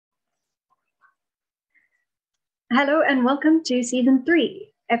Hello and welcome to Season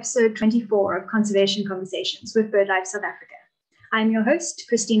 3, Episode 24 of Conservation Conversations with BirdLife South Africa. I'm your host,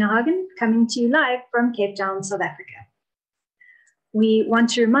 Christina Hagen, coming to you live from Cape Town, South Africa. We want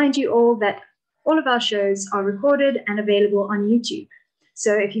to remind you all that all of our shows are recorded and available on YouTube.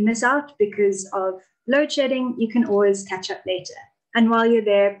 So if you miss out because of load shedding, you can always catch up later. And while you're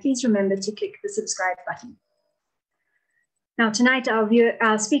there, please remember to click the subscribe button. Now, tonight,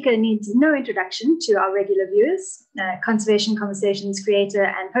 our speaker needs no introduction to our regular viewers. Conservation Conversations creator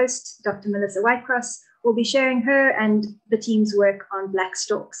and host, Dr. Melissa Whitecross, will be sharing her and the team's work on Black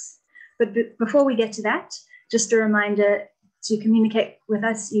Storks. But before we get to that, just a reminder to communicate with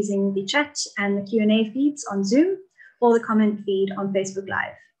us using the chat and the Q&A feeds on Zoom or the comment feed on Facebook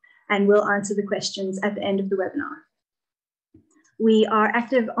Live. And we'll answer the questions at the end of the webinar. We are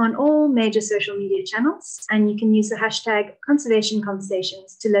active on all major social media channels, and you can use the hashtag Conservation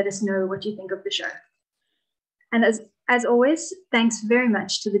Conversations to let us know what you think of the show. And as always, thanks very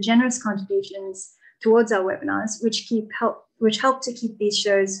much to the generous contributions towards our webinars, which help to keep these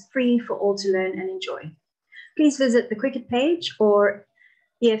shows free for all to learn and enjoy. Please visit the Quicket page or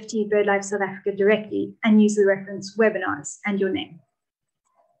EFT BirdLife South Africa directly and use the reference webinars and your name.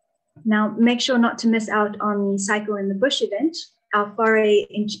 Now, make sure not to miss out on the Cycle in the Bush event, our foray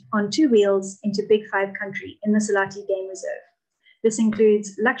on two wheels into Big Five country in the Salati Game Reserve. This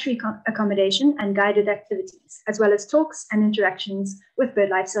includes luxury accommodation and guided activities, as well as talks and interactions with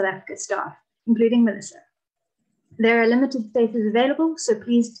BirdLife South Africa staff, including Melissa. There are limited spaces available, so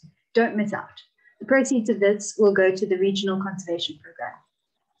please don't miss out. The proceeds of this will go to the Regional Conservation Program.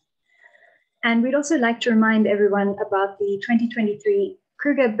 And we'd also like to remind everyone about the 2023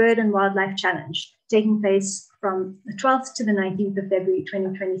 Kruger Bird and Wildlife Challenge, taking place from the 12th to the 19th of February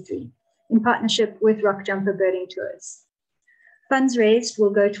 2023, in partnership with Rock Jumper Birding Tours. Funds raised will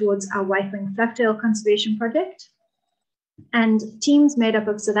go towards our white-winged flufftail conservation project, and teams made up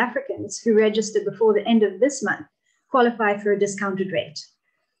of South Africans who registered before the end of this month qualify for a discounted rate.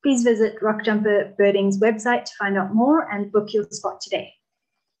 Please visit Rock Jumper Birding's website to find out more and book your spot today.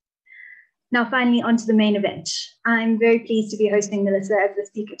 Now, finally, on to the main event. I'm very pleased to be hosting Melissa as the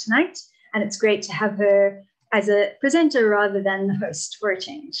speaker tonight, and it's great to have her as a presenter rather than the host for a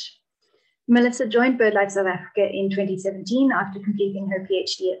change. Melissa joined BirdLife South Africa in 2017 after completing her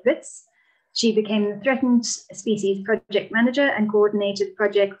PhD at Wits. She became the Threatened Species Project Manager and coordinated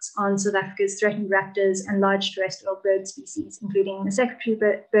projects on South Africa's threatened raptors and large terrestrial bird species, including the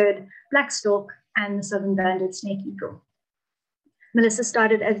secretary bird, Black Stork, and the southern banded snake eagle. Melissa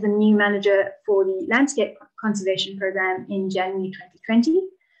started as the new manager for the Landscape Conservation Program in January 2020,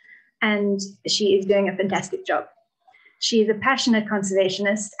 and she is doing a fantastic job. She is a passionate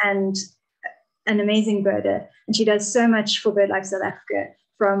conservationist and an amazing birder, and she does so much for BirdLife South Africa,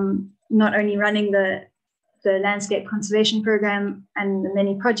 from not only running the Landscape Conservation Program and the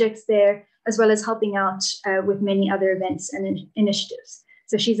many projects there, as well as helping out with many other events and initiatives.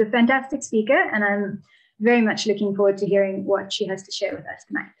 So she's a fantastic speaker, and I'm very much looking forward to hearing what she has to share with us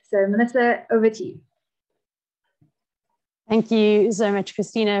tonight. So Melissa, over to you. Thank you so much,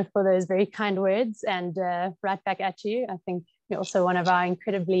 Christina, for those very kind words, and right back at you. I think you're also one of our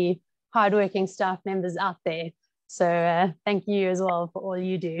incredibly hardworking staff members out there. So thank you as well for all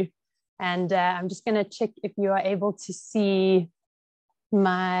you do. And I'm just going to check if you are able to see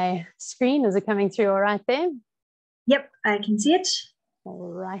my screen. Is it coming through all right there? Yep, I can see it.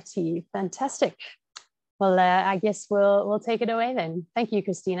 All righty, fantastic. Well, I guess we'll take it away then. Thank you,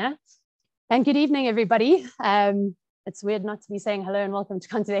 Christina. And good evening, everybody. It's weird not to be saying hello and welcome to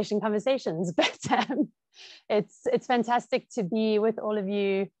Conservation Conversations, but it's fantastic to be with all of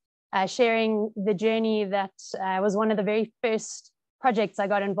you, sharing the journey that was one of the very first projects I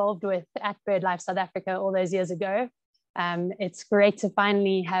got involved with at BirdLife South Africa all those years ago. It's great to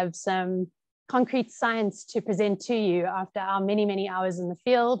finally have some concrete science to present to you after our many, many hours in the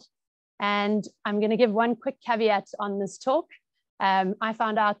field. And I'm going to give one quick caveat on this talk. I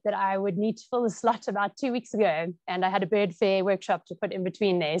found out that I would need to fill the slot about 2 weeks ago, and I had a bird fair workshop to put in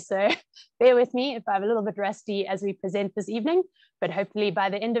between there. So bear with me if I'm a little bit rusty as we present this evening, but hopefully by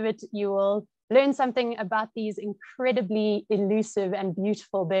the end of it, you will learn something about these incredibly elusive and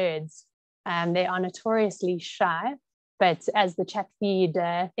beautiful birds. They are notoriously shy, but as the chat feed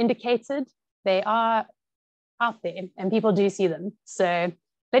indicated, they are out there and people do see them. So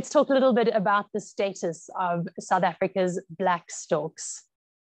let's talk a little bit about the status of South Africa's Black Storks.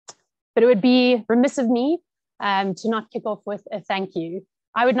 But it would be remiss of me to not kick off with a thank you.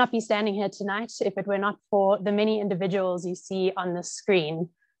 I would not be standing here tonight if it were not for the many individuals you see on the screen,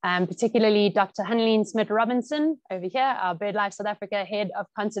 particularly Dr. Hanneline Smith-Robinson over here, our BirdLife South Africa Head of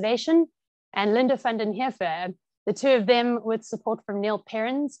Conservation, and Linda van den Heever, The two of them, with support from Neil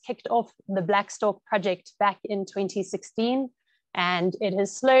Perrins, kicked off the Black Stork project back in 2016, and it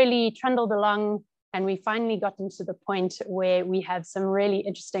has slowly trundled along, and we finally gotten to the point where we have some really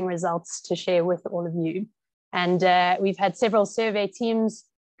interesting results to share with all of you. And we've had several survey teams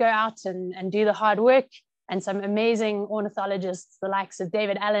go out and do the hard work, and some amazing ornithologists, the likes of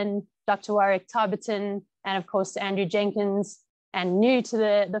David Allen, Dr. Warwick Tarberton, and of course, Andrew Jenkins, and new to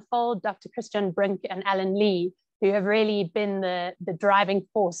the fold, Dr. Christian Brink and Alan Lee, who have really been the driving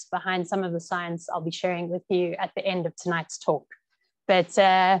force behind some of the science I'll be sharing with you at the end of tonight's talk. But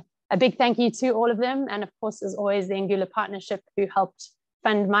a big thank you to all of them. And of course, as always, the Ngula Partnership, who helped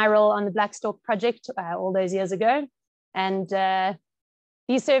fund my role on the Black Stork project all those years ago. And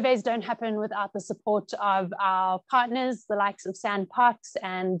these surveys don't happen without the support of our partners, the likes of Sand Parks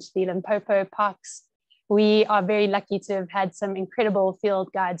and the Limpopo Parks. We are very lucky to have had some incredible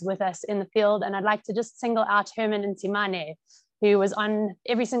field guides with us in the field. And I'd like to just single out Herman Ntimane, who was on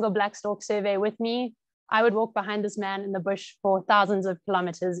every single Black Stork survey with me. I would walk behind this man in the bush for thousands of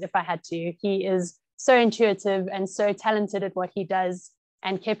kilometers if I had to. He is so intuitive and so talented at what he does,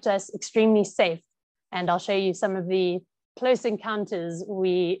 and kept us extremely safe. And I'll show you some of the close encounters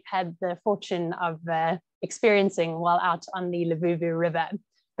we had the fortune of experiencing while out on the Luvhuvhu River.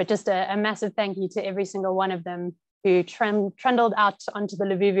 But just a massive thank you to every single one of them who trundled out onto the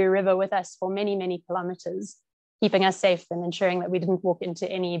Luvhuvhu River with us for many, many kilometers, keeping us safe and ensuring that we didn't walk into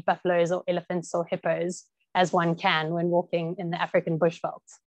any buffaloes or elephants or hippos, as one can when walking in the African bushveld.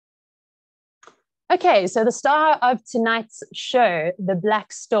 Okay, so the star of tonight's show, the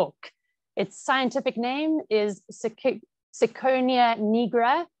Black Stork. Its scientific name is Ciconia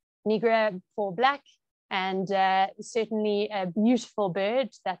nigra, nigra for black, and certainly a beautiful bird,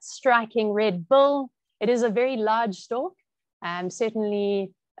 that striking red bill. It is a very large stork,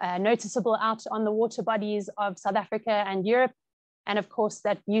 certainly noticeable out on the water bodies of South Africa and Europe. And of course,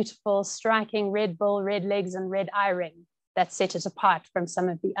 that beautiful striking red bill, red legs, and red eye ring that set it apart from some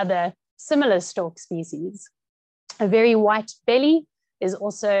of the other similar stork species. A very white belly is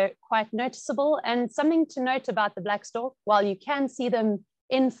also quite noticeable, and something to note about the black stork, while you can see them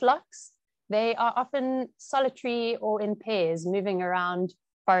in flocks, they are often solitary or in pairs moving around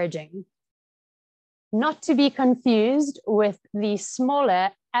foraging. Not to be confused with the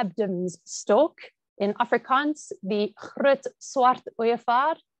smaller Adam's stork. In Afrikaans, the groot swart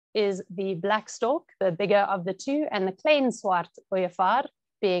ooievaar is the black stork, the bigger of the two, and the klein swart ooievaar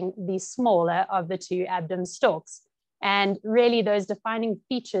being the smaller of the two Adam's storks. And really those defining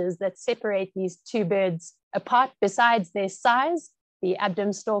features that separate these two birds apart, besides their size, the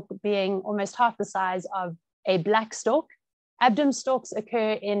Adam's stork being almost half the size of a black stork. Adam's storks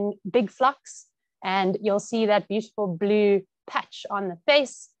occur in big flocks, and you'll see that beautiful blue patch on the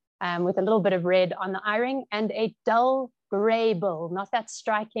face with a little bit of red on the eye ring, and a dull gray bill, not that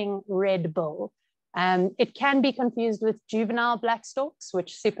striking red bill. It can be confused with juvenile black storks,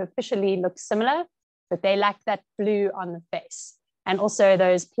 which superficially look similar, but they lack that blue on the face, and also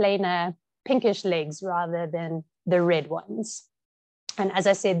those plainer pinkish legs rather than the red ones. And as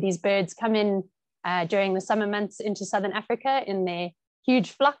I said, these birds come in during the summer months into Southern Africa in their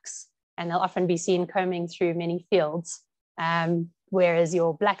huge flocks, and they'll often be seen combing through many fields, whereas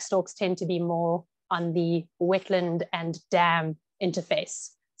your black storks tend to be more on the wetland and dam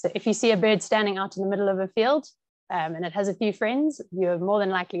interface. So if you see a bird standing out in the middle of a field and it has a few friends, you're more than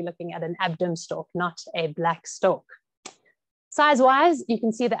likely looking at an Adam's stork, not a black stork. Size-wise, you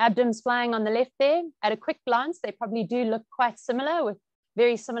can see the Adams flying on the left there. At a quick glance, they probably do look quite similar, with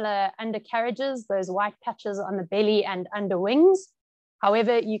very similar undercarriages, those white patches on the belly and under wings.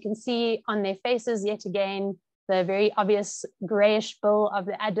 However, you can see on their faces, yet again, the very obvious grayish bill of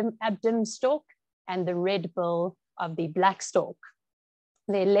the Adam's stork and the red bill of the black stork.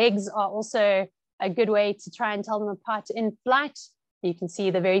 Their legs are also a good way to try and tell them apart in flight. You can see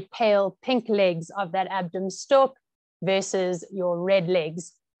the very pale pink legs of that Adam's stork versus your red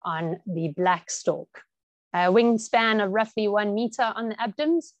legs on the black stork. A wingspan of roughly 1 meter on the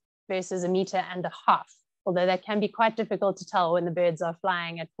Adams versus 1.5 meters, although that can be quite difficult to tell when the birds are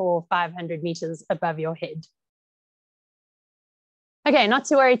flying at 400 or 500 meters above your head. Okay, not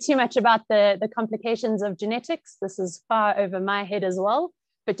to worry too much about the complications of genetics. This is far over my head as well,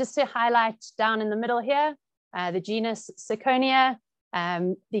 but just to highlight down in the middle here, the genus Ciconia,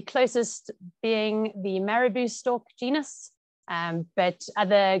 the closest being the marabou stork genus, but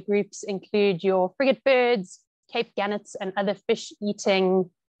other groups include your frigate birds, Cape gannets, and other fish-eating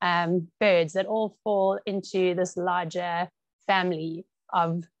birds that all fall into this larger family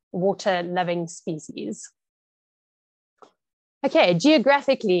of water-loving species. Okay,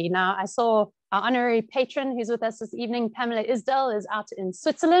 geographically, now I saw Our honorary patron who's with us this evening, Pamela Isdell, is out in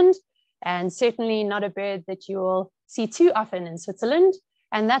Switzerland, and certainly not a bird that you will see too often in Switzerland.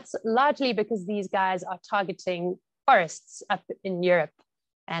 And that's largely because these guys are targeting forests up in Europe.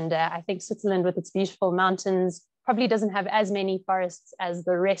 And I think Switzerland, with its beautiful mountains, probably doesn't have as many forests as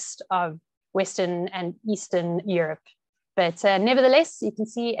the rest of Western and Eastern Europe. But nevertheless, you can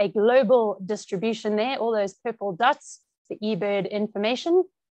see a global distribution there, all those purple dots, the eBird information.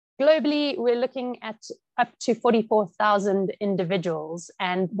 Globally, we're looking at up to 44,000 individuals,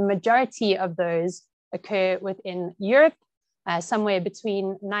 and the majority of those occur within Europe, somewhere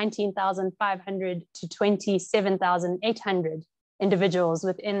between 19,500 to 27,800 individuals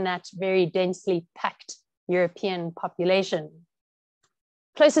within that very densely packed European population.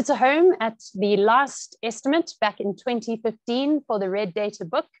 Closer to home, at the last estimate back in 2015 for the Red Data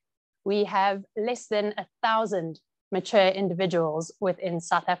book, we have less than 1,000 mature individuals within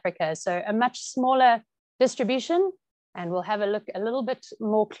South Africa. So a much smaller distribution, and we'll have a look a little bit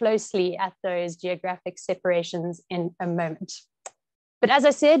more closely at those geographic separations in a moment. But as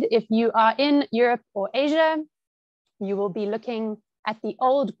I said, if you are in Europe or Asia, you will be looking at the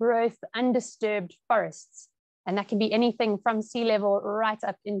old growth undisturbed forests. And that can be anything from sea level right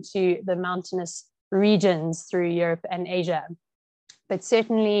up into the mountainous regions through Europe and Asia. But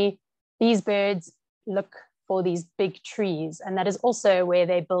certainly these birds look for these big trees, and that is also where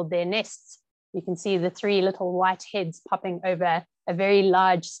they build their nests. You can see the three little white heads popping over a very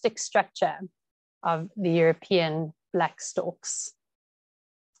large stick structure of the European black storks.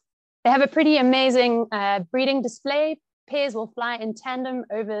 They have a pretty amazing breeding display. Pairs will fly in tandem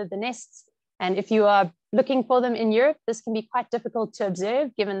over the nests. And if you are looking for them in Europe, this can be quite difficult to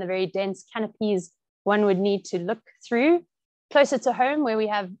observe given the very dense canopies one would need to look through. Closer to home, where we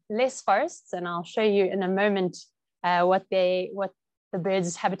have less forests, and I'll show you in a moment what the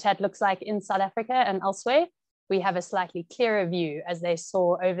bird's habitat looks like in South Africa and elsewhere, we have a slightly clearer view as they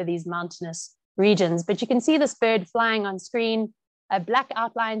soar over these mountainous regions. But you can see this bird flying on screen, a black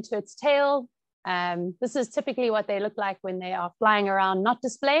outline to its tail. This is typically what they look like when they are flying around, not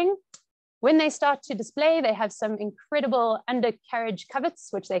displaying. When they start to display, they have some incredible undercarriage coverts,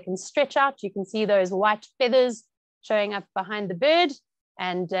 which they can stretch out. You can see those white feathers showing up behind the bird.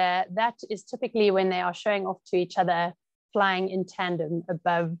 And that is typically when they are showing off to each other, flying in tandem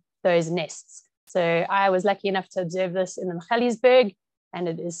above those nests. So I was lucky enough to observe this in the Magaliesberg, and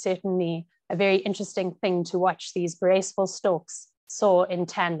it is certainly a very interesting thing to watch these graceful storks soar in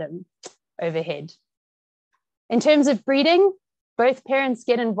tandem overhead. In terms of breeding, both parents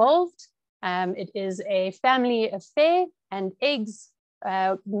get involved. It is a family affair, and eggs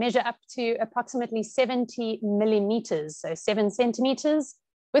measure up to approximately 70 millimeters, so 7 centimeters,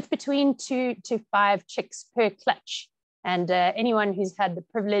 with between 2 to 5 chicks per clutch. And anyone who's had the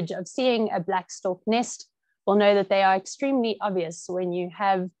privilege of seeing a black stork nest will know that they are extremely obvious when you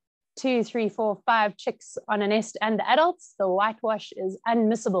have 2, 3, 4, 5 chicks on a nest and the adults. The whitewash is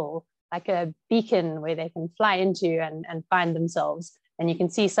unmissable, like a beacon where they can fly into and find themselves. And you can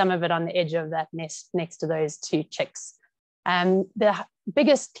see some of it on the edge of that nest next to those 2 chicks. The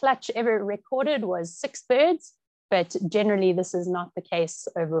biggest clutch ever recorded was 6 birds, but generally this is not the case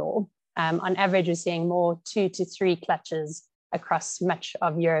overall. On average, we're seeing more 2 to 3 clutches across much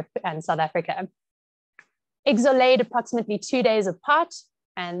of Europe and South Africa. Eggs are laid approximately 2 days apart,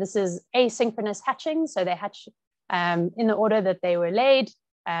 and this is asynchronous hatching. So they hatch in the order that they were laid,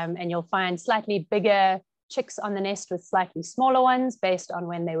 and you'll find slightly bigger chicks on the nest with slightly smaller ones based on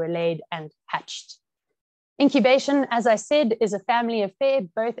when they were laid and hatched. Incubation, as I said, is a family affair,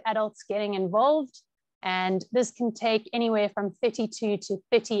 both adults getting involved, and this can take anywhere from 32 to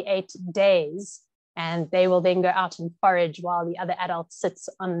 38 days, and they will then go out and forage while the other adult sits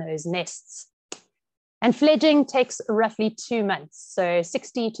on those nests. And fledging takes roughly 2 months, so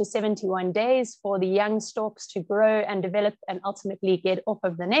 60 to 71 days for the young storks to grow and develop and ultimately get off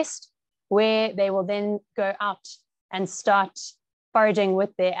of the nest, where they will then go out and start foraging with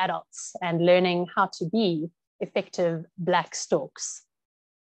their adults and learning how to be effective black storks.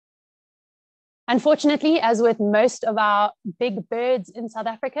 Unfortunately, as with most of our big birds in South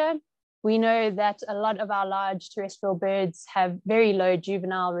Africa, we know that a lot of our large terrestrial birds have very low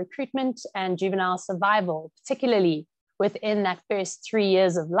juvenile recruitment and juvenile survival, particularly within that first 3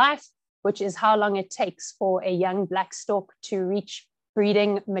 years of life, which is how long it takes for a young black stork to reach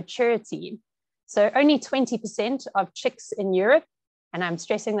breeding maturity. So only 20% of chicks in Europe, and I'm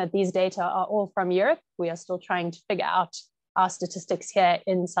stressing that these data are all from Europe. We are still trying to figure out our statistics here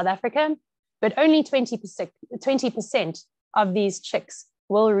in South Africa, but only 20% of these chicks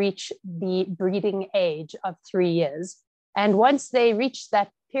will reach the breeding age of 3 years. And once they reach that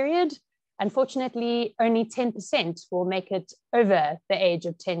period, Unfortunately, only 10% will make it over the age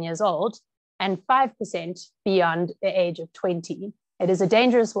of 10 years old and 5% beyond the age of 20. It is a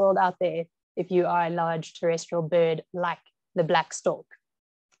dangerous world out there if you are a large terrestrial bird like the black stork.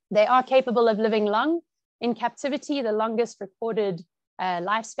 They are capable of living long. In captivity, the longest recorded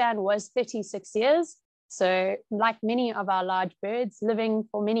lifespan was 36 years. So like many of our large birds, living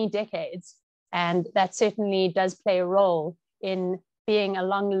for many decades. And that certainly does play a role in being a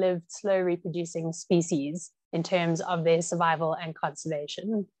long-lived, slow reproducing species in terms of their survival and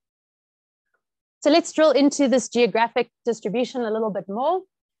conservation. So let's drill into this geographic distribution a little bit more.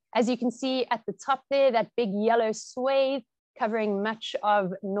 As you can see at the top there, that big yellow swathe covering much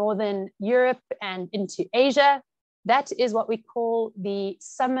of Northern Europe and into Asia, that is what we call the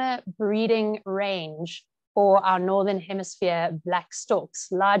summer breeding range for our Northern Hemisphere black storks,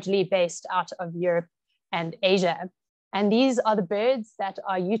 largely based out of Europe and Asia. And these are the birds that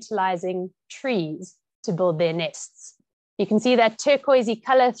are utilizing trees to build their nests. You can see that turquoisey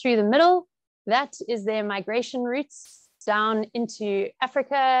color through the middle. That is their migration routes down into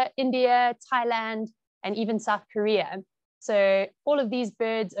Africa, India, Thailand, and even South Korea. So all of these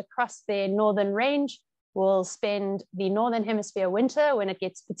birds across their northern range will spend the Northern Hemisphere winter when it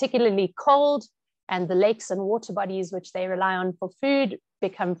gets particularly cold and the lakes and water bodies which they rely on for food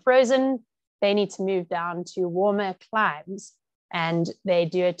become frozen. They need to move down to warmer climes, and they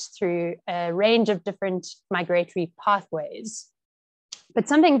do it through a range of different migratory pathways. But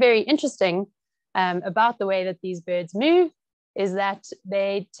something very interesting about the way that these birds move is that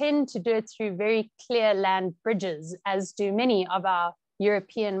they tend to do it through very clear land bridges, as do many of our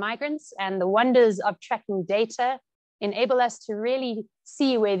European migrants. And the wonders of tracking data enable us to really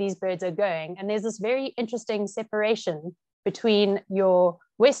see where these birds are going. And there's this very interesting separation between your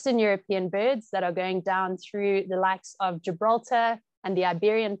Western European birds that are going down through the likes of Gibraltar and the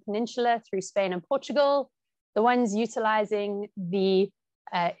Iberian Peninsula through Spain and Portugal, the ones utilizing the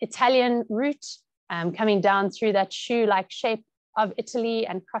Italian route, coming down through that shoe-like shape of Italy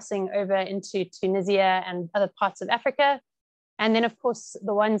and crossing over into Tunisia and other parts of Africa. And then, of course,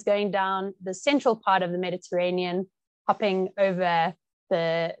 the ones going down the central part of the Mediterranean, hopping over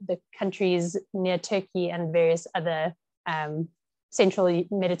the countries near Turkey and various other central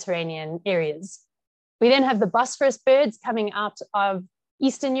Mediterranean areas. We then have the Bosphorus birds coming out of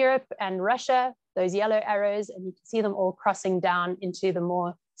Eastern Europe and Russia, those yellow arrows, and you can see them all crossing down into the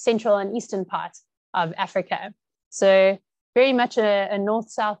more central and eastern part of Africa. So very much a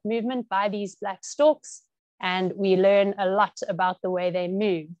north-south movement by these black storks, and we learn a lot about the way they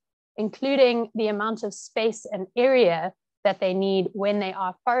move, including the amount of space and area that they need when they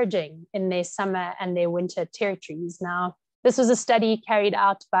are foraging in their summer and their winter territories. Now, this was a study carried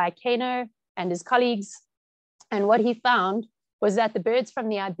out by Kano and his colleagues, and what he found was that the birds from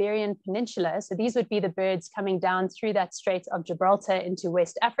the Iberian Peninsula, so these would be the birds coming down through that Strait of Gibraltar into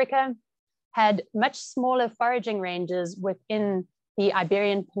West Africa, had much smaller foraging ranges within the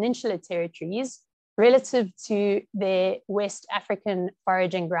Iberian Peninsula territories relative to their West African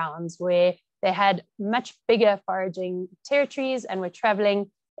foraging grounds, where they had much bigger foraging territories and were traveling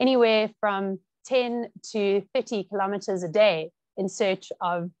anywhere from 10 to 30 kilometers a day in search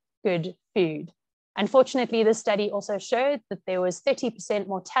of good food. Unfortunately, this study also showed that there was 30%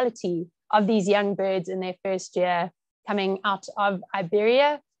 mortality of these young birds in their first year coming out of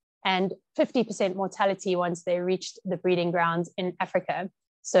Iberia, and 50% mortality once they reached the breeding grounds in Africa.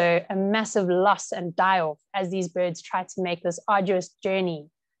 So a massive loss and die-off as these birds try to make this arduous journey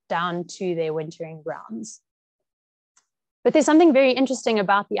down to their wintering grounds. But there's something very interesting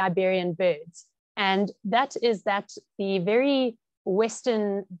about the Iberian birds, and that is that the very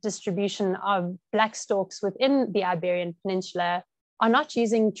western distribution of black storks within the Iberian Peninsula are not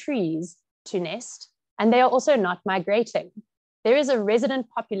using trees to nest, and they are also not migrating. There is a resident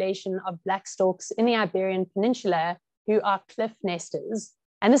population of black storks in the Iberian Peninsula who are cliff nesters.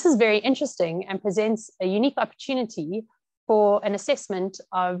 And this is very interesting and presents a unique opportunity for an assessment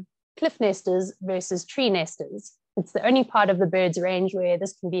of cliff nesters versus tree nesters. It's the only part of the bird's range where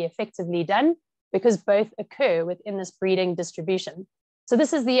this can be effectively done, because both occur within this breeding distribution. So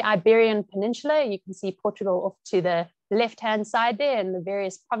this is the Iberian Peninsula. You can see Portugal off to the left-hand side there and the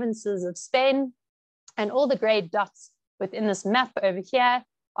various provinces of Spain. And all the gray dots within this map over here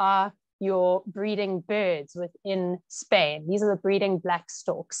are your breeding birds within Spain. These are the breeding black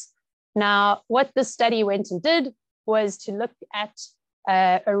storks. Now, what this study went and did was to look at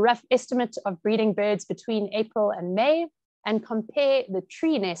a rough estimate of breeding birds between April and May and compare the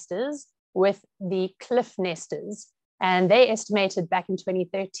tree nesters with the cliff nesters. And they estimated back in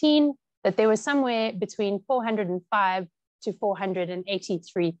 2013 that there was somewhere between 405 to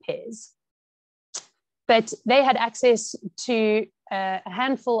 483 pairs. But they had access to a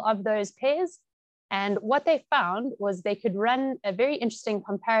handful of those pairs. And what they found was they could run a very interesting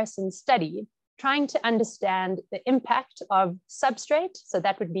comparison study trying to understand the impact of substrate. So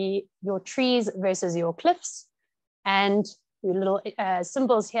that would be your trees versus your cliffs. And your little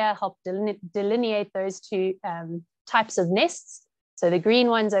symbols here help delineate those two types of nests. So the green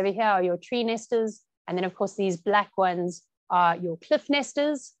ones over here are your tree nesters. And then of course, these black ones are your cliff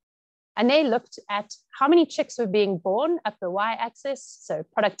nesters. And they looked at how many chicks were being born up the y-axis, so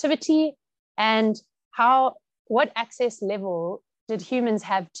productivity, and what access level did humans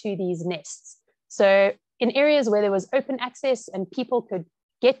have to these nests. So in areas where there was open access and people could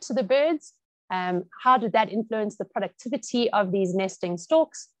get to the birds, how did that influence the productivity of these nesting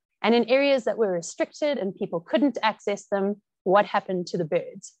storks? And in areas that were restricted and people couldn't access them, what happened to the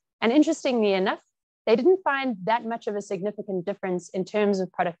birds? And interestingly enough, they didn't find that much of a significant difference in terms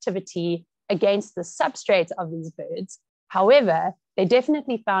of productivity against the substrates of these birds. However, they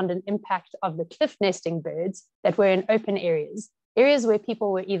definitely found an impact of the cliff nesting birds that were in open areas. Areas where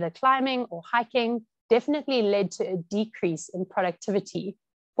people were either climbing or hiking definitely led to a decrease in productivity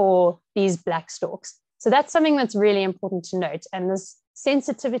for these black storks. So that's something that's really important to note. And this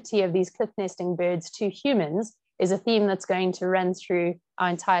sensitivity of these cliff nesting birds to humans is a theme that's going to run through our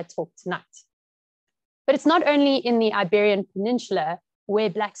entire talk tonight. But it's not only in the Iberian Peninsula where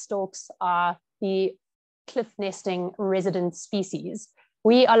black storks are the cliff nesting resident species.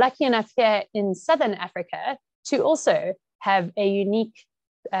 We are lucky enough here in Southern Africa to also have a unique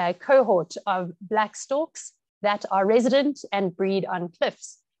cohort of black storks that are resident and breed on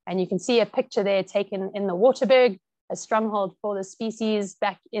cliffs. And you can see a picture there taken in the Waterberg, a stronghold for the species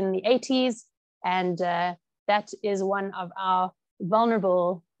back in the 80s. And that is one of our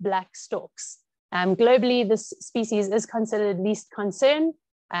vulnerable black storks. Globally, this species is considered least concern.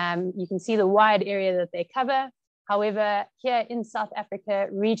 You can see the wide area that they cover. However, here in South Africa,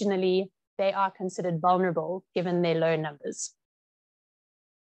 regionally, they are considered vulnerable given their low numbers.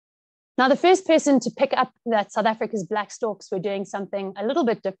 Now, the first person to pick up that South Africa's black storks were doing something a little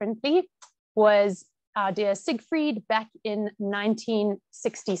bit differently was our dear Siegfried back in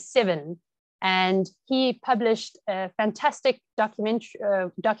 1967. And he published a fantastic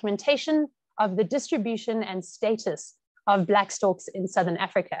documentation of the distribution and status of black storks in Southern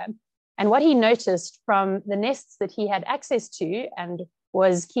Africa. And what he noticed from the nests that he had access to and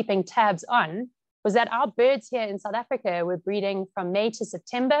was keeping tabs on was that our birds here in South Africa were breeding from May to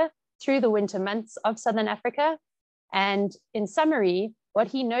September through the winter months of Southern Africa. And in summary, what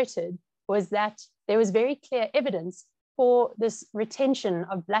he noted was that there was very clear evidence for this retention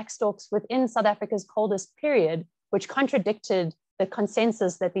of black storks within South Africa's coldest period, which contradicted the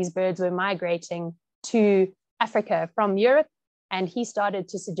consensus that these birds were migrating to Africa from Europe. And he started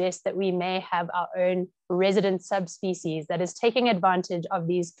to suggest that we may have our own resident subspecies that is taking advantage of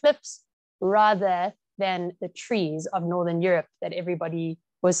these cliffs rather than the trees of Northern Europe that everybody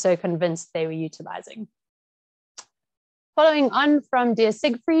was so convinced they were utilizing. Following on from dear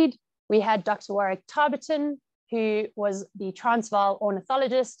Siegfried, we had Dr. Warwick Tarberton, who was the Transvaal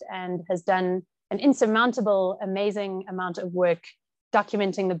ornithologist and has done an insurmountable, amazing amount of work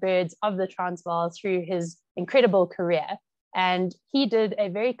documenting the birds of the Transvaal through his incredible career. And he did a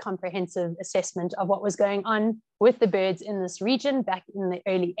very comprehensive assessment of what was going on with the birds in this region back in the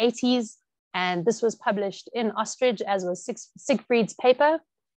early 80s. And this was published in Ostrich, as was Siegfried's paper.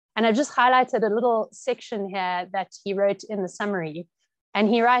 And I've just highlighted a little section here that he wrote in the summary. And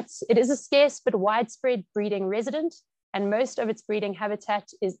he writes, "It is a scarce but widespread breeding resident, and most of its breeding habitat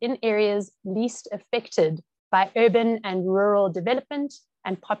is in areas least affected by urban and rural development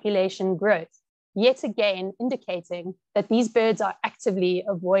and population growth, yet again indicating that these birds are actively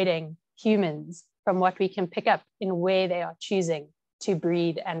avoiding humans from what we can pick up in where they are choosing to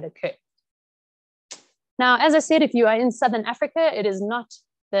breed and occur." Now, as I said, if you are in Southern Africa, it is not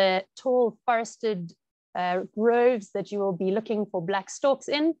the tall forested groves that you will be looking for black storks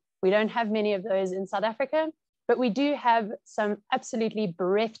in. We don't have many of those in South Africa, but we do have some absolutely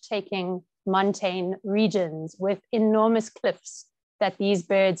breathtaking montane regions with enormous cliffs that these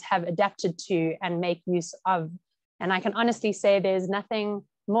birds have adapted to and make use of. And I can honestly say there's nothing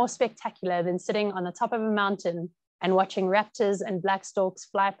more spectacular than sitting on the top of a mountain and watching raptors and black storks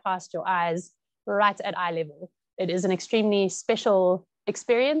fly past your eyes right at eye level. It is an extremely special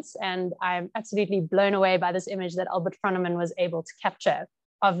experience, and I'm absolutely blown away by this image that Albert Froneman was able to capture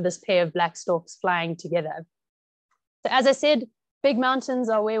of this pair of black storks flying together. So as I said, big mountains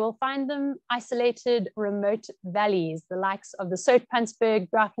are where we'll find them, isolated remote valleys, the likes of the Soutpansberg,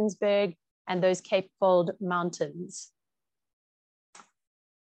 Drakensberg, and those Cape Fold mountains.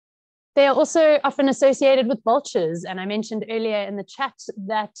 They are also often associated with vultures. And I mentioned earlier in the chat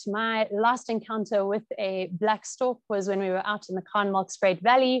that my last encounter with a black stork was when we were out in the Khan-Milk-Spruit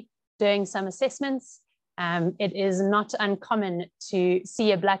Valley doing some assessments. It is not uncommon to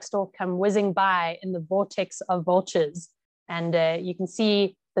see a black stork come whizzing by in the vortex of vultures. And you can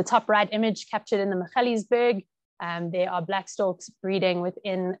see the top right image captured in the Magaliesberg. There are black storks breeding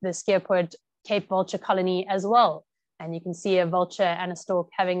within the Skeerpoort Cape vulture colony as well. And you can see a vulture and a stork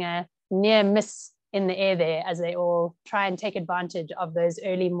having a near miss in the air there as they all try and take advantage of those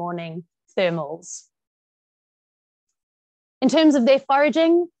early morning thermals. In terms of their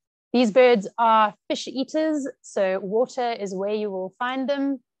foraging, these birds are fish eaters, so water is where you will find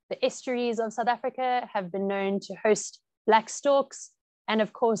them. The estuaries of South Africa have been known to host black storks, and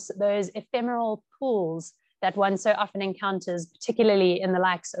of course, those ephemeral pools that one so often encounters, particularly in the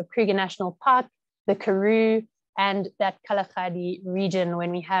likes of Kruger National Park, the Karoo, and that Kalahari region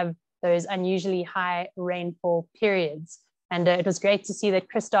when we have those unusually high rainfall periods. And it was great to see that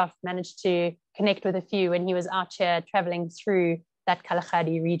Christoph managed to connect with a few when he was out here traveling through that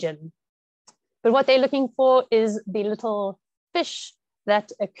Kalahari region. But what they're looking for is the little fish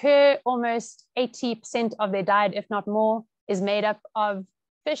that occur. Almost 80% of their diet, if not more, is made up of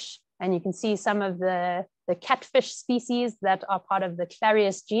fish. And you can see some of the catfish species that are part of the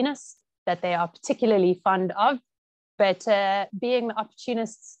Clarius genus that they are particularly fond of. But being the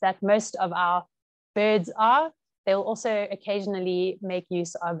opportunists that most of our birds are, they'll also occasionally make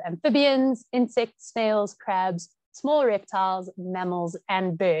use of amphibians, insects, snails, crabs, small reptiles, mammals,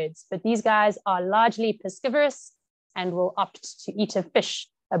 and birds. But these guys are largely piscivorous and will opt to eat a fish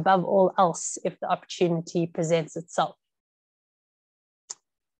above all else if the opportunity presents itself.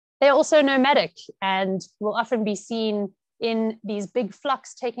 They're also nomadic and will often be seen in these big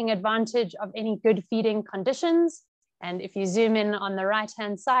flocks taking advantage of any good feeding conditions. And if you zoom in on the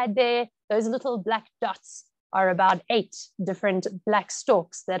right-hand side there, those little black dots are about 8 different black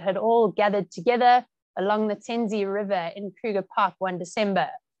storks that had all gathered together along the Tenzi River in Kruger Park one December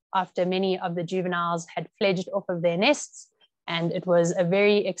after many of the juveniles had fledged off of their nests. And it was a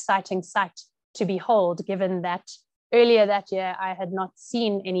very exciting sight to behold, given that earlier that year, I had not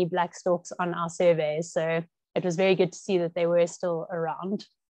seen any black storks on our surveys. So it was very good to see that they were still around.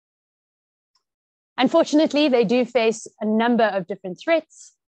 Unfortunately, they do face a number of different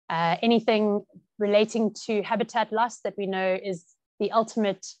threats. Anything relating to habitat loss that we know is the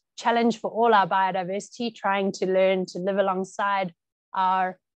ultimate challenge for all our biodiversity, trying to learn to live alongside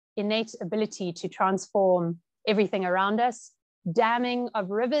our innate ability to transform everything around us. Damming of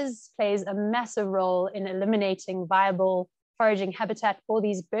rivers plays a massive role in eliminating viable foraging habitat for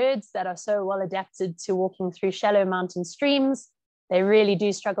these birds that are so well adapted to walking through shallow mountain streams. They really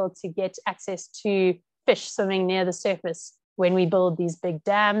do struggle to get access to fish swimming near the surface when we build these big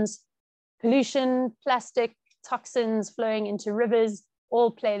dams. Pollution, plastic, toxins flowing into rivers all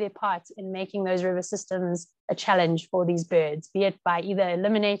play their part in making those river systems a challenge for these birds, be it by either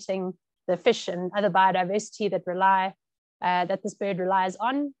eliminating the fish and other biodiversity that this bird relies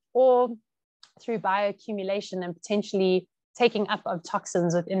on, or through bioaccumulation and potentially taking up of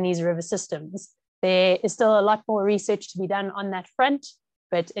toxins within these river systems. There is still a lot more research to be done on that front,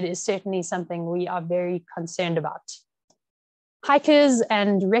 but it is certainly something we are very concerned about. Hikers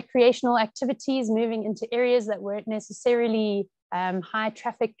and recreational activities moving into areas that weren't necessarily high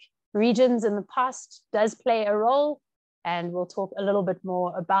traffic regions in the past does play a role. And we'll talk a little bit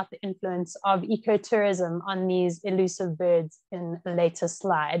more about the influence of ecotourism on these elusive birds in a later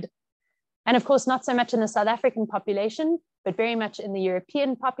slide. And of course, not so much in the South African population, but very much in the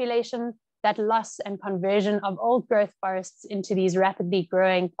European population, that loss and conversion of old growth forests into these rapidly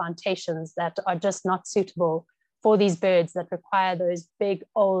growing plantations that are just not suitable for these birds that require those big,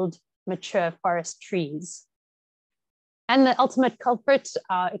 old, mature forest trees. And the ultimate culprit,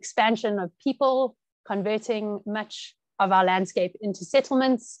 expansion of people, converting much of our landscape into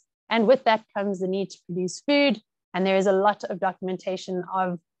settlements. And with that comes the need to produce food. And there is a lot of documentation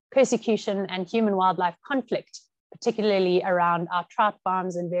of persecution and human-wildlife conflict, particularly around our trout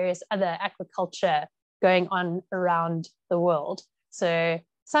farms and various other aquaculture going on around the world. So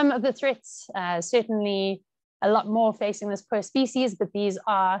some of the threats, certainly a lot more facing this poor species, but these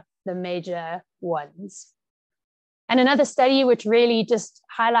are the major ones. And another study which really just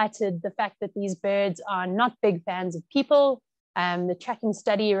highlighted the fact that these birds are not big fans of people. The tracking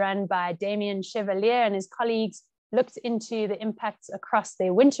study run by Damien Chevalier and his colleagues looked into the impacts across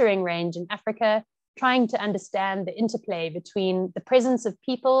their wintering range in Africa, trying to understand the interplay between the presence of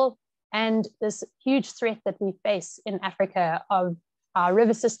people and this huge threat that we face in Africa of our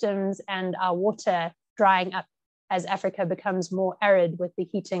river systems and our water drying up as Africa becomes more arid with the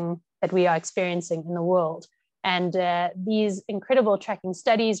heating that we are experiencing in the world. And these incredible tracking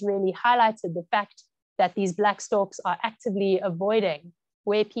studies really highlighted the fact that these black storks are actively avoiding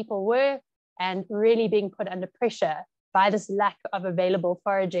where people were and really being put under pressure by this lack of available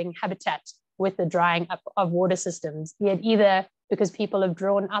foraging habitat with the drying up of water systems, be it either because people have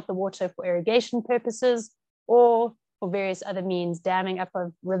drawn out the water for irrigation purposes or for various other means, damming up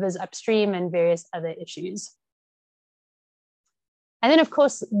of rivers upstream and various other issues. And then, of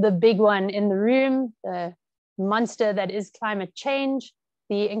course, the big one in the room, the monster that is climate change.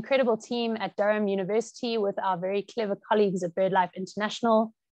 The incredible team at Durham University with our very clever colleagues at BirdLife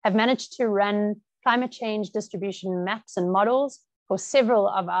International have managed to run climate change distribution maps and models for several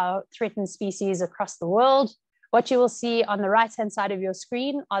of our threatened species across the world. What you will see on the right-hand side of your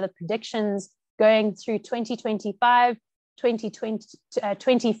screen are the predictions going through 2025,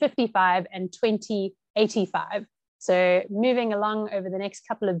 2055, and 2085. So moving along over the next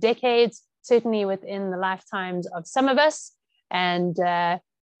couple of decades, certainly within the lifetimes of some of us, and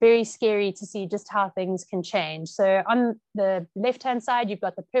very scary to see just how things can change. So on the left-hand side, you've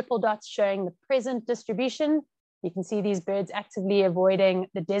got the purple dots showing the present distribution. You can see these birds actively avoiding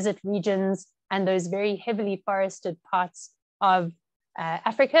the desert regions and those very heavily forested parts of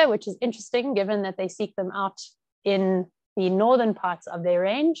Africa, which is interesting given that they seek them out in the northern parts of their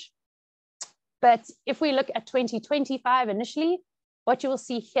range. But if we look at 2025 initially, what you will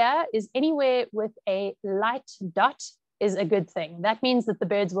see here is anywhere with a light dot is a good thing. That means that the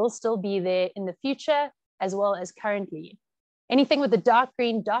birds will still be there in the future as well as currently. Anything with a dark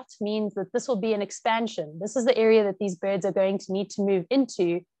green dot means that this will be an expansion. This is the area that these birds are going to need to move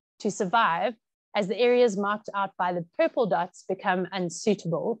into to survive, as the areas marked out by the purple dots become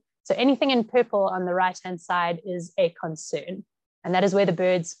unsuitable. So anything in purple on the right-hand side is a concern. And that is where the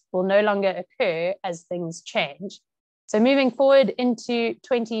birds will no longer occur as things change. So moving forward into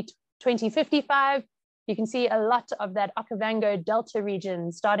 2055, you can see a lot of that Okavango Delta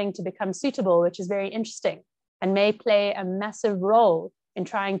region starting to become suitable, which is very interesting and may play a massive role in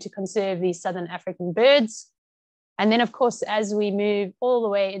trying to conserve these Southern African birds. And then, of course, as we move all the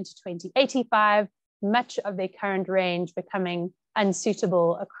way into 2085, much of their current range becoming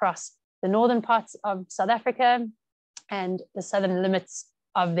unsuitable across the northern parts of South Africa and the southern limits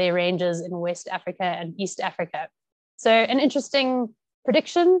of their ranges in West Africa and East Africa. So an interesting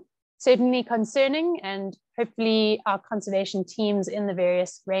prediction, certainly concerning, and hopefully our conservation teams in the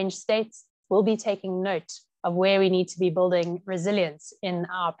various range states will be taking note of where we need to be building resilience in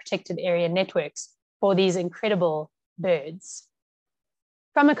our protected area networks for these incredible birds.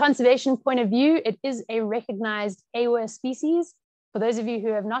 From a conservation point of view, it is a recognized AWA species. For those of you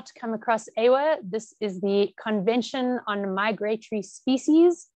who have not come across AWA, this is the Convention on Migratory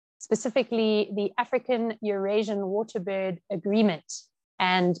Species, specifically the African Eurasian Waterbird Agreement.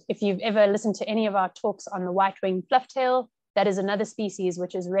 And if you've ever listened to any of our talks on the white-winged flufftail, that is another species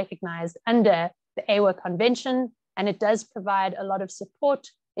which is recognized under the AWA Convention, and it does provide a lot of support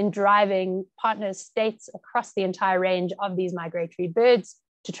in driving partner states across the entire range of these migratory birds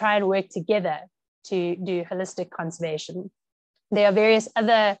to try and work together to do holistic conservation. There are various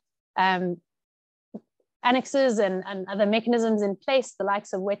other annexes and other mechanisms in place, the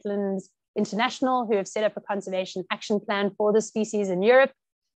likes of Wetlands International, who have set up a conservation action plan for the species in Europe.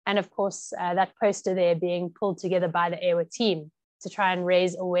 And of course, that poster there being pulled together by the AWA team to try and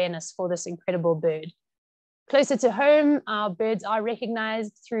raise awareness for this incredible bird. Closer to home, our birds are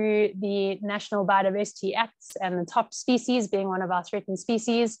recognized through the National Biodiversity Acts and the top species being one of our threatened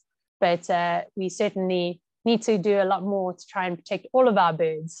species, but we certainly need to do a lot more to try and protect all of our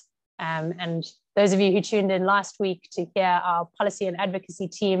birds. And those of you who tuned in last week to hear our policy and advocacy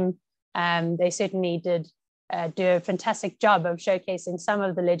team, they certainly did do a fantastic job of showcasing some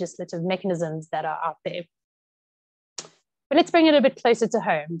of the legislative mechanisms that are out there. But let's bring it a bit closer to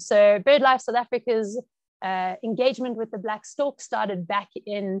home. So BirdLife South Africa's engagement with the Black Stork started back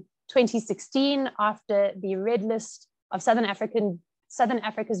in 2016 after the red list of Southern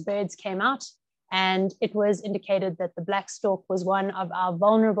Africa's birds came out. And it was indicated that the Black Stork was one of our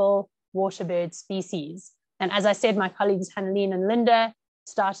vulnerable waterbird species. And as I said, my colleagues Hanneline and Linda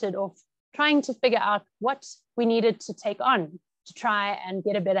started off trying to figure out what we needed to take on to try and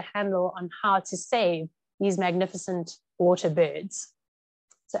get a better handle on how to save these magnificent water birds.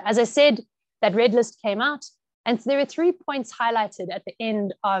 So as I said, that red list came out, and there were 3 points highlighted at the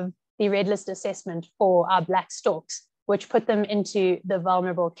end of the red list assessment for our Black Storks, which put them into the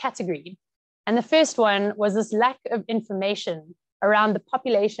vulnerable category. And the first one was this lack of information around the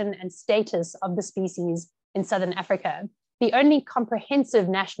population and status of the species in Southern Africa. The only comprehensive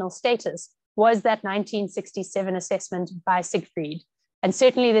national status was that 1967 assessment by Siegfried. And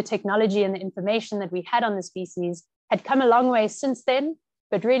certainly the technology and the information that we had on the species had come a long way since then,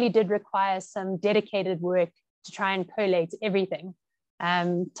 but really did require some dedicated work to try and collate everything.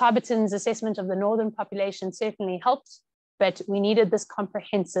 Tarboton's assessment of the northern population certainly helped, but we needed this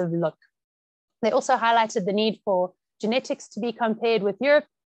comprehensive look. They also highlighted the need for genetics to be compared with Europe.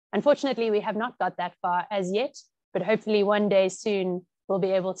 Unfortunately, we have not got that far as yet, but hopefully one day soon we'll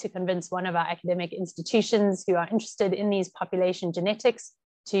be able to convince one of our academic institutions who are interested in these population genetics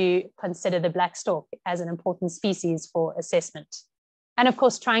to consider the black stork as an important species for assessment. And of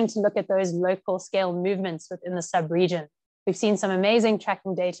course, trying to look at those local scale movements within the sub-region. We've seen some amazing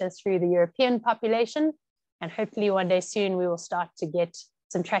tracking data through the European population, and hopefully one day soon we will start to get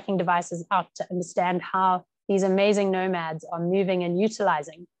some tracking devices out to understand how these amazing nomads are moving and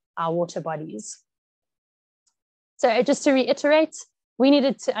utilizing our water bodies. So just to reiterate, we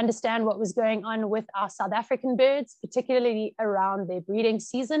needed to understand what was going on with our South African birds, particularly around their breeding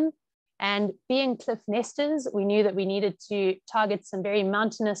season. And being cliff nesters, we knew that we needed to target some very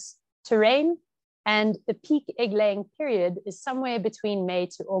mountainous terrain. And the peak egg laying period is somewhere between May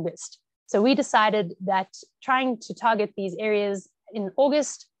to August. So we decided that trying to target these areas in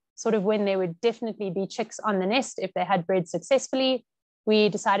August, sort of when there would definitely be chicks on the nest if they had bred successfully, we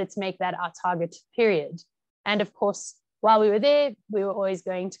decided to make that our target period. And of course, while we were there, we were always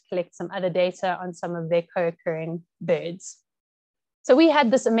going to collect some other data on some of their co-occurring birds. So we had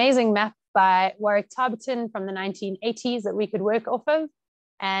this amazing map by Warwick Tarboton from the 1980s that we could work off of.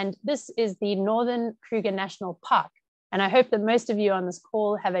 And this is the Northern Kruger National Park. And I hope that most of you on this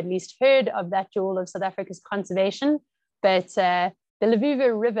call have at least heard of that jewel of South Africa's conservation. But the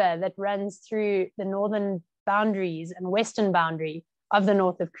Luvhuvhu River that runs through the northern boundaries and western boundary of the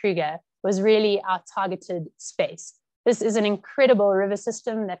north of Kruger was really our targeted space. This is an incredible river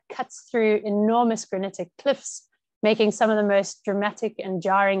system that cuts through enormous granitic cliffs, making some of the most dramatic and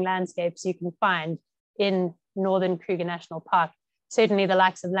jarring landscapes you can find in Northern Kruger National Park. Certainly the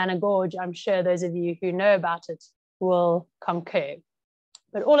likes of Lana Gorge, I'm sure those of you who know about it will concur.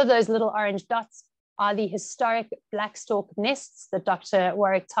 But all of those little orange dots are the historic black stork nests that Dr.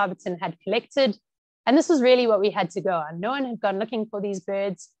 Warwick Tarboton had collected. And this was really what we had to go on. No one had gone looking for these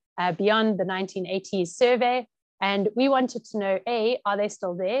birds beyond the 1980s survey. And we wanted to know, A, are they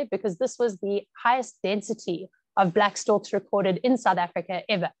still there? Because this was the highest density of black storks recorded in South Africa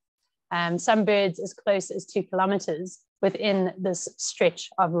ever. Some birds as close as 2 kilometers within this stretch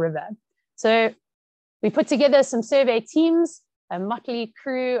of river. So we put together some survey teams, a motley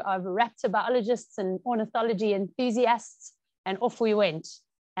crew of raptor biologists and ornithology enthusiasts, and off we went.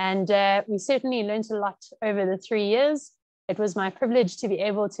 And we certainly learned a lot over the 3 years. It was my privilege to be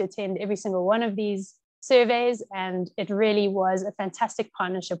able to attend every single one of these surveys, and it really was a fantastic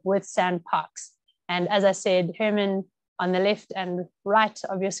partnership with Sand Parks. And as I said, Herman on the left and right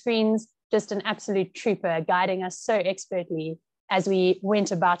of your screens, just an absolute trooper guiding us so expertly as we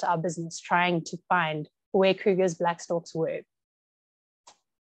went about our business trying to find where Kruger's black storks were.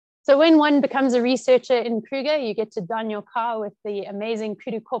 So when one becomes a researcher in Kruger, you get to don your car with the amazing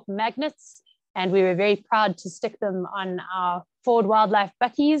Kudu Corp magnets, and we were very proud to stick them on our Ford Wildlife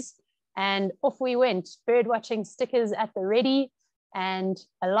buckies. And off we went, bird watching stickers at the ready, and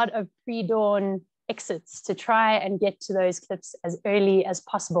a lot of pre-dawn exits to try and get to those cliffs as early as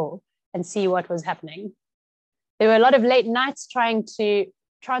possible and see what was happening. There were a lot of late nights trying to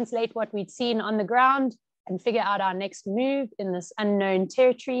translate what we'd seen on the ground and figure out our next move in this unknown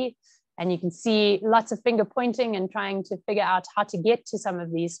territory. And you can see lots of finger pointing and trying to figure out how to get to some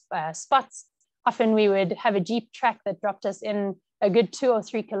of these spots. Often we would have a Jeep track that dropped us in a good 2 or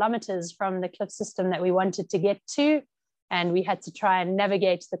 3 kilometers from the cliff system that we wanted to get to. And we had to try and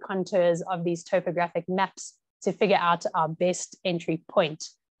navigate the contours of these topographic maps to figure out our best entry point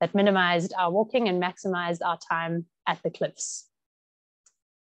that minimized our walking and maximized our time at the cliffs.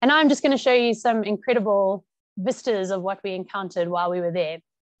 And now I'm just going to show you some incredible vistas of what we encountered while we were there.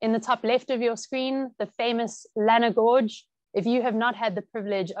 In the top left of your screen, the famous Lana Gorge. If you have not had the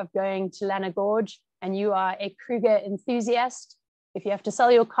privilege of going to Lana Gorge and you are a Kruger enthusiast, if you have to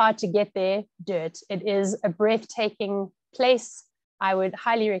sell your car to get there, do it. It is a breathtaking place. I would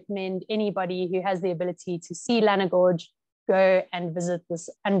highly recommend anybody who has the ability to see Lana Gorge go and visit this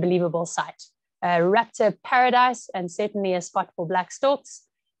unbelievable site. A raptor paradise and certainly a spot for black storks.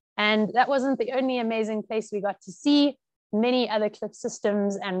 And that wasn't the only amazing place we got to see. Many other cliff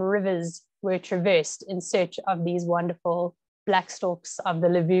systems and rivers were traversed in search of these wonderful black storks of the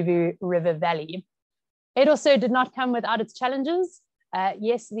Luvhuvhu River Valley. It also did not come without its challenges.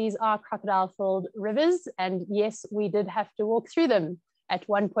 Yes, these are crocodile-filled rivers, and yes, we did have to walk through them. at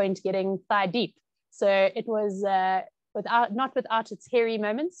one point getting thigh deep. So it was not without its hairy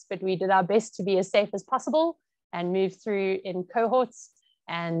moments, but we did our best to be as safe as possible and move through in cohorts.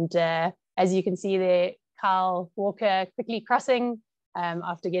 And as you can see there, Kyle Walker quickly crossing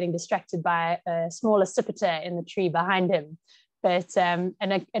after getting distracted by a small accipiter in the tree behind him. But an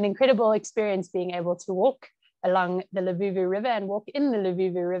incredible experience being able to walk along the Luvhuvhu River and walk in the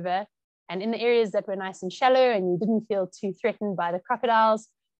Luvhuvhu River. And in the areas that were nice and shallow and you didn't feel too threatened by the crocodiles,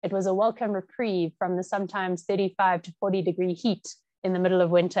 it was a welcome reprieve from the sometimes 35 to 40 degree heat in the middle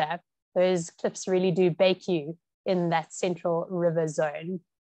of winter. Those cliffs really do bake you in that central river zone.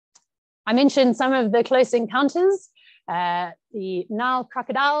 I mentioned some of the close encounters. The Nile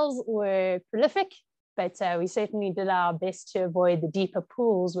crocodiles were prolific, but we certainly did our best to avoid the deeper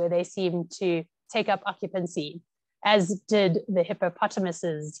pools where they seemed to take up occupancy, as did the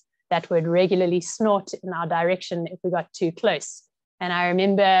hippopotamuses that would regularly snort in our direction if we got too close. And I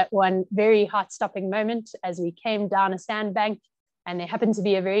remember one very heart-stopping moment as we came down a sandbank, and there happened to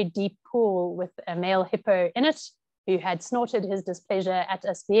be a very deep pool with a male hippo in it who had snorted his displeasure at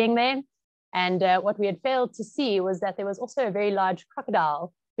us being there. And what we had failed to see was that there was also a very large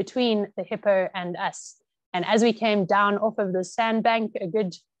crocodile between the hippo and us. And as we came down off of the sandbank, a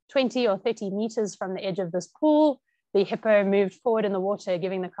good 20 or 30 meters from the edge of this pool, the hippo moved forward in the water,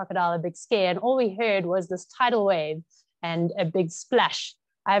 giving the crocodile a big scare. And all we heard was this tidal wave and a big splash.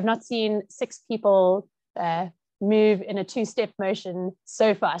 I have not seen 6 people move in a 2-step motion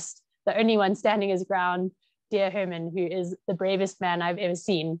so fast. The only one standing his ground, dear Herman, who is the bravest man I've ever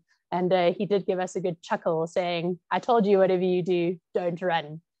seen. And he did give us a good chuckle saying, I told you, whatever you do, don't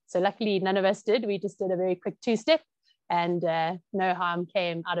run. So luckily none of us did. We just did a very quick 2-step and no harm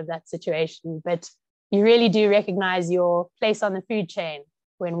came out of that situation. But you really do recognize your place on the food chain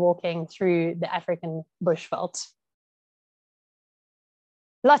when walking through the African bushveld.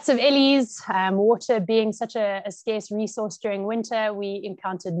 Lots of ellies, water being such a scarce resource during winter, we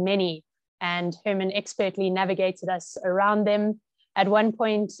encountered many, and Herman expertly navigated us around them. At one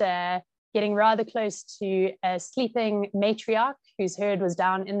point, getting rather close to a sleeping matriarch whose herd was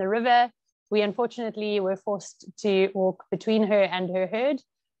down in the river. We unfortunately were forced to walk between her and her herd,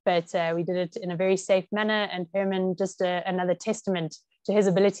 but we did it in a very safe manner, and Herman, just another testament to his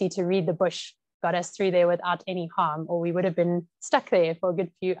ability to read the bush, got us through there without any harm, or we would have been stuck there for a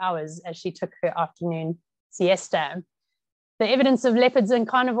good few hours as she took her afternoon siesta. The evidence of leopards and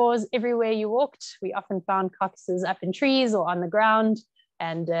carnivores everywhere you walked. We often found carcasses up in trees or on the ground.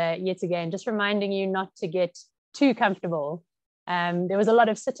 And yet again, just reminding you not to get too comfortable. There was a lot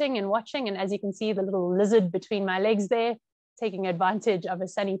of sitting and watching. And as you can see, the little lizard between my legs there, taking advantage of a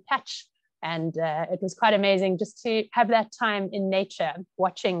sunny patch. And it was quite amazing just to have that time in nature,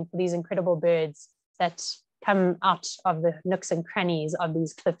 watching for these incredible birds that come out of the nooks and crannies of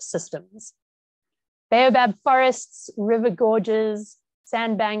these cliff systems. Baobab forests, river gorges,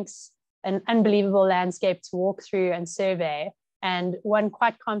 sandbanks, an unbelievable landscape to walk through and survey. And one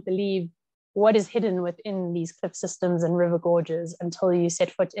quite can't believe what is hidden within these cliff systems and river gorges until you set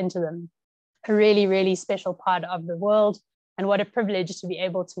foot into them. A really, really special part of the world. And what a privilege to be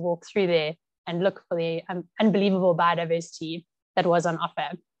able to walk through there and look for the unbelievable biodiversity that was on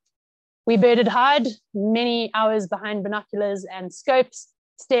offer. We birded hard, many hours behind binoculars and scopes,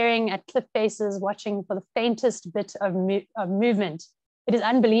 staring at cliff faces, watching for the faintest bit of movement. It is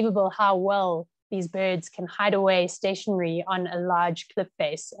unbelievable how well these birds can hide away stationary on a large cliff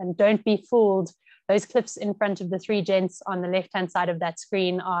face. And don't be fooled, those cliffs in front of the 3 gents on the left-hand side of that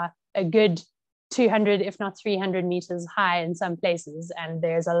screen are a good 200, if not 300 meters high in some places. And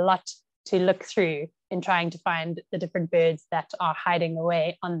there's a lot to look through in trying to find the different birds that are hiding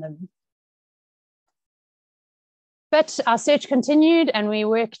away on them. But our search continued and we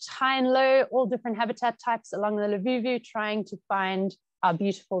worked high and low, all different habitat types along the Luvhuvhu, trying to find our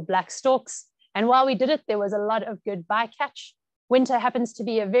beautiful black storks. And while we did it, there was a lot of good bycatch. Winter happens to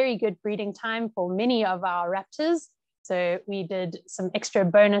be a very good breeding time for many of our raptors. So we did some extra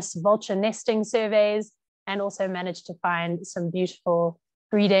bonus vulture nesting surveys and also managed to find some beautiful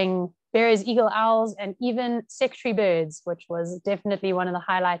breeding Bear's eagle owls and even secretary birds, which was definitely one of the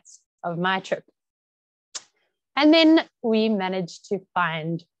highlights of my trip. And then we managed to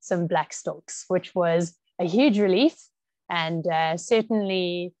find some black storks, which was a huge relief and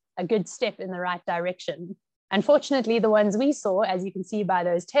certainly a good step in the right direction. Unfortunately, the ones we saw, as you can see by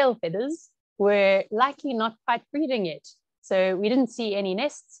those tail feathers, were likely not quite breeding yet. So we didn't see any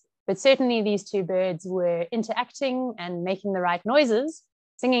nests, but certainly these 2 birds were interacting and making the right noises,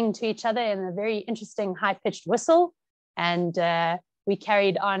 singing to each other in a very interesting high-pitched whistle. And we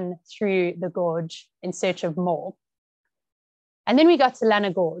carried on through the gorge in search of more. And then we got to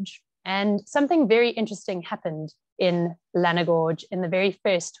Lana Gorge, and something very interesting happened in Lana Gorge in the very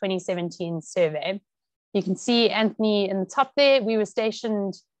first 2017 survey. You can see Anthony in the top there. We were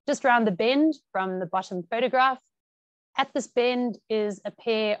stationed just around the bend from the bottom photograph. At this bend is a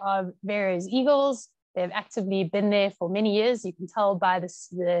pair of Vero's eagles. They've actively been there for many years. You can tell by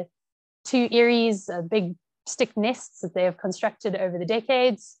the two eyries, big stick nests that they have constructed over the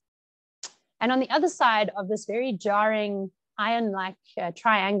decades. And on the other side of this very jarring iron-like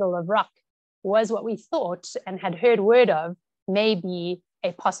triangle of rock was what we thought and had heard word of may be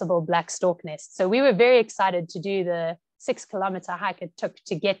a possible black stork nest. So we were very excited to do the 6-kilometer hike it took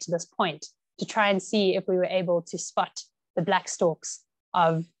to get to this point to try and see if we were able to spot the black storks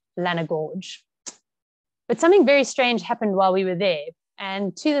of Lana Gorge. But something very strange happened while we were there.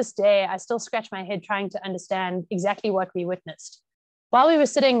 And to this day, I still scratch my head trying to understand exactly what we witnessed. While we were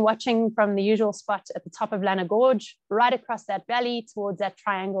sitting watching from the usual spot at the top of Lana Gorge, right across that valley towards that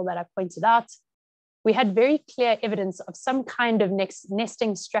triangle that I pointed out, we had very clear evidence of some kind of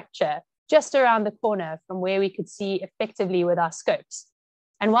nesting structure just around the corner from where we could see effectively with our scopes.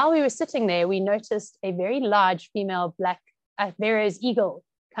 And while we were sitting there, we noticed a very large female black Vero's eagle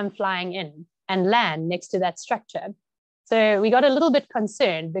come flying in and land next to that structure. So we got a little bit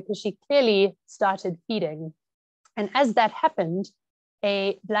concerned because she clearly started feeding. And as that happened,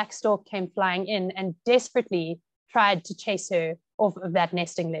 a black stork came flying in and desperately tried to chase her off of that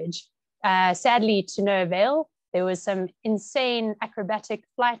nesting ledge. Sadly, to no avail. There was some insane acrobatic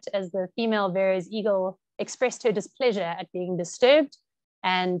flight as the female Vero's eagle expressed her displeasure at being disturbed.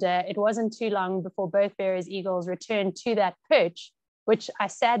 And it wasn't too long before both Vero's eagles returned to that perch, which I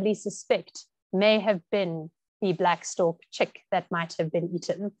sadly suspect may have been the black stork chick that might have been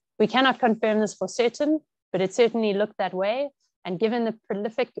eaten. We cannot confirm this for certain, but it certainly looked that way. And given the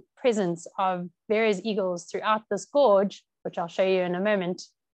prolific presence of Vero's eagles throughout this gorge, which I'll show you in a moment,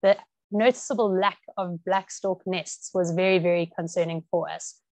 the noticeable lack of black stork nests was very, very concerning for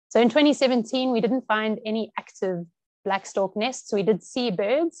us. So in 2017, we didn't find any active black stork nests. We did see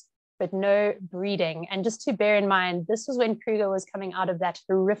birds, but no breeding. And just to bear in mind, this was when Kruger was coming out of that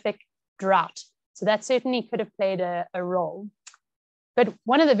horrific drought. So that certainly could have played a role. But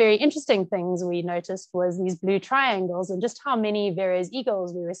one of the very interesting things we noticed was these blue triangles and just how many Vero's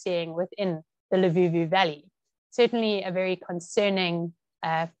eagles we were seeing within the Luvhuvhu Valley. Certainly a very concerning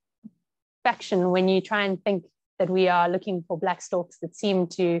faction when you try and think that we are looking for black storks that seem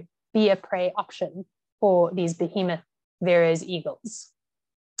to be a prey option for these behemoth Vero's eagles.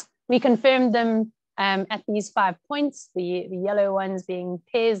 We confirmed them at these 5 points, the yellow ones being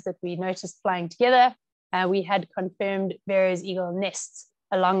pairs that we noticed flying together. We had confirmed Vero's eagle nests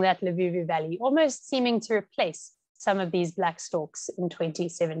along that Luvhuvhu Valley, almost seeming to replace some of these black storks in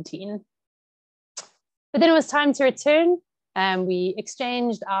 2017. But then it was time to return. We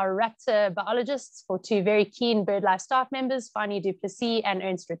exchanged our raptor biologists for 2 very keen BirdLife staff members, Fani du Plessis and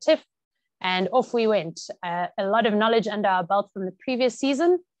Ernst Retief, and off we went. A lot of knowledge under our belt from the previous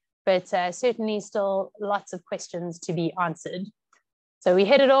season, but certainly still lots of questions to be answered. So we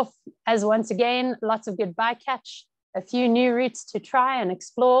headed off as once again, lots of good bycatch, a few new routes to try and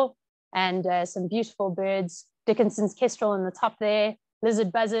explore, and some beautiful birds, Dickinson's kestrel in the top there,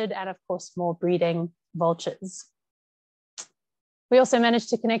 lizard buzzard, and of course more breeding vultures. We also managed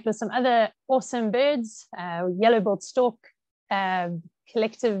to connect with some other awesome birds, yellow-billed stork,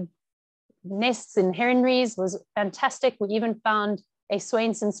 collective nests in heronries was fantastic. We even found a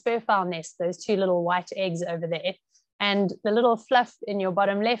Swainson spurfowl nest, those 2 little white eggs over there. And the little fluff in your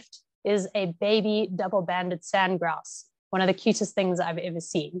bottom left is a baby double-banded sandgrouse, one of the cutest things I've ever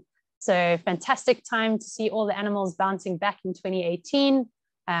seen. So fantastic time to see all the animals bouncing back in 2018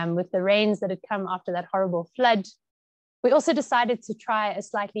 with the rains that had come after that horrible flood. We also decided to try a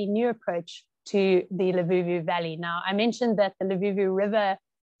slightly new approach to the Luvhuvhu Valley. Now, I mentioned that the Luvhuvhu River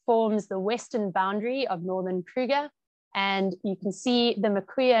forms the western boundary of northern Kruger, and you can see the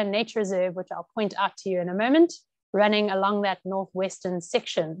Makuya Nature Reserve, which I'll point out to you in a moment, running along that northwestern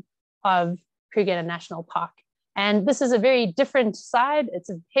section of Kruger National Park. And this is a very different side. It's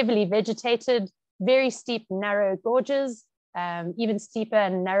a heavily vegetated, very steep, narrow gorges, even steeper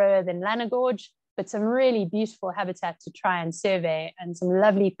and narrower than Lana Gorge, but some really beautiful habitat to try and survey and some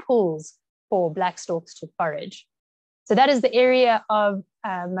lovely pools for black storks to forage. So that is the area of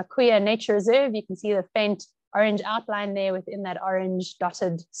Makuya Nature Reserve. You can see the faint orange outline there within that orange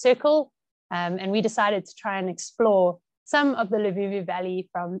dotted circle. And we decided to try and explore some of the Luvhuvhu Valley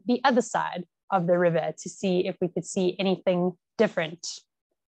from the other side of the river to see if we could see anything different.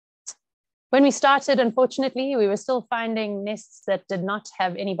 When we started, unfortunately, we were still finding nests that did not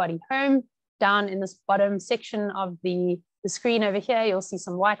have anybody home down in this bottom section of the the screen over here, you'll see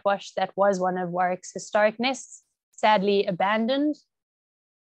some whitewash. That was one of Warwick's historic nests, sadly abandoned.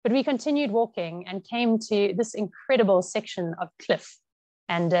 But we continued walking and came to this incredible section of cliff.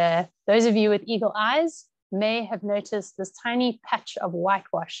 And those of you with eagle eyes may have noticed this tiny patch of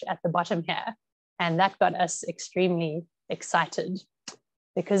whitewash at the bottom here. And that got us extremely excited,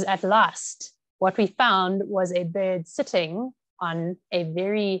 because at last, what we found was a bird sitting on a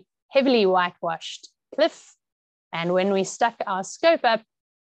very heavily whitewashed cliff. And when we stuck our scope up,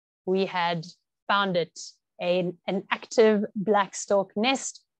 we had found it an active black stork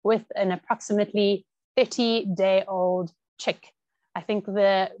nest with an approximately 30-day-old chick. I think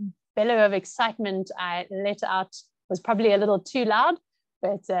the bellow of excitement I let out was probably a little too loud,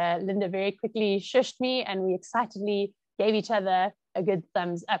 but Linda very quickly shushed me, and we excitedly gave each other a good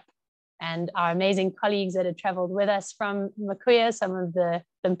thumbs up. And our amazing colleagues that had traveled with us from Makuya, some of the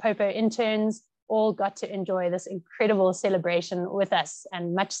Limpopo interns, all got to enjoy this incredible celebration with us,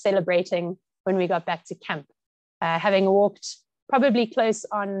 and much celebrating when we got back to camp. Having walked probably close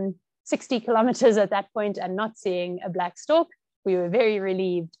on 60 kilometers at that point and not seeing a black stork, we were very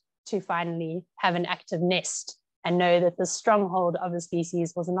relieved to finally have an active nest and know that the stronghold of the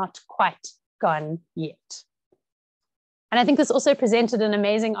species was not quite gone yet. And I think this also presented an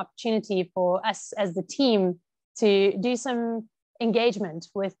amazing opportunity for us as the team to do some engagement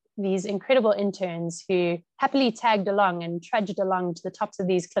with these incredible interns who happily tagged along and trudged along to the tops of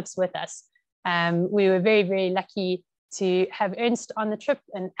these cliffs with us. We were very, very lucky to have Ernst on the trip,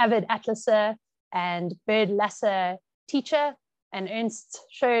 an avid atlaser and BirdLasser teacher. And Ernst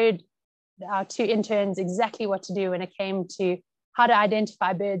showed our two interns exactly what to do when it came to how to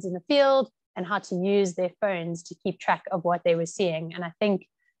identify birds in the field and how to use their phones to keep track of what they were seeing. And I think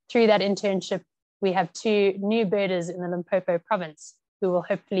through that internship, we have two new birders in the Limpopo province who will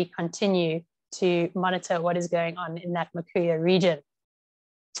hopefully continue to monitor what is going on in that Makuya region.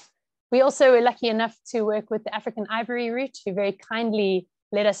 We also were lucky enough to work with the African Ivory Route, who very kindly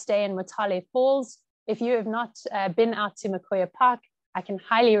let us stay in Mutale Falls. If you have not been out to Makuya Park, I can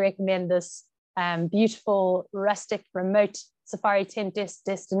highly recommend this beautiful, rustic, remote safari tent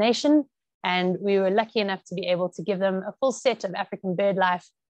destination. And we were lucky enough to be able to give them a full set of African bird life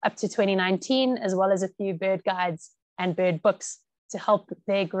up to 2019, as well as a few bird guides and bird books to help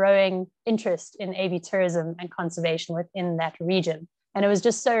their growing interest in aviatourism and conservation within that region. And it was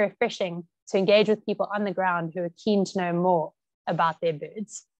just so refreshing to engage with people on the ground who are keen to know more about their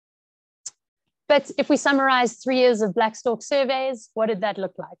birds. But if we summarize 3 years of Black Stork surveys, what did that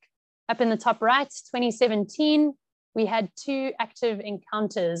look like? Up in the top right, 2017, we had 2 active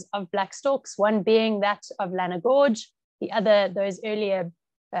encounters of Black Storks, one being that of Lana Gorge, the other, those earlier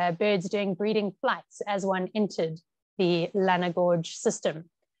birds doing breeding flights as one entered the Lana Gorge system.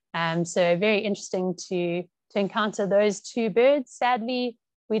 So very interesting to encounter those 2 birds. Sadly,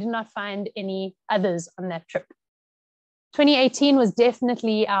 we did not find any others on that trip. 2018 was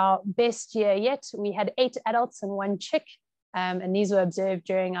definitely our best year yet. We had 8 adults and 1 chick, and these were observed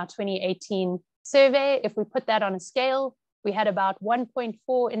during our 2018 survey. If we put that on a scale, we had about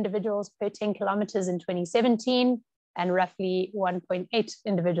 1.4 individuals per 10 kilometers in 2017 and roughly 1.8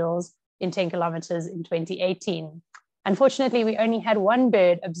 individuals in 10 kilometers in 2018. Unfortunately, we only had 1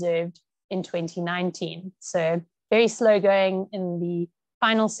 bird observed in 2019. So very slow going in the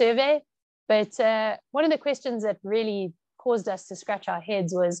final survey. But one of the questions that really caused us to scratch our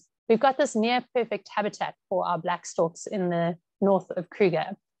heads was, we've got this near perfect habitat for our black storks in the north of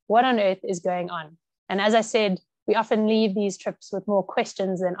Kruger. What on earth is going on? And as I said, we often leave these trips with more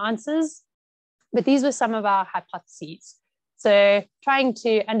questions than answers, but these were some of our hypotheses. So trying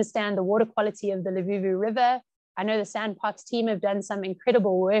to understand the water quality of the Luvhuvhu River. I know the Sandparks team have done some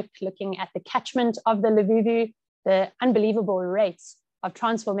incredible work looking at the catchment of the Luvhuvhu, the unbelievable rates of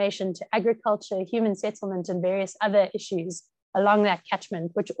transformation to agriculture, human settlement, and various other issues along that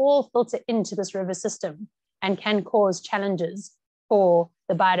catchment, which all filter into this river system and can cause challenges for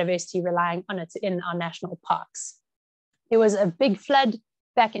the biodiversity relying on it in our national parks. There was a big flood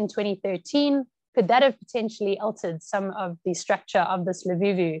back in 2013. Could that have potentially altered some of the structure of this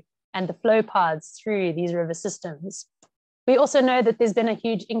Luvhuvhu and the flow paths through these river systems? We also know that there's been a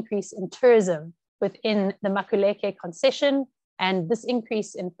huge increase in tourism within the Makuleke concession, and this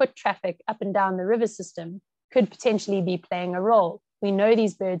increase in foot traffic up and down the river system could potentially be playing a role. We know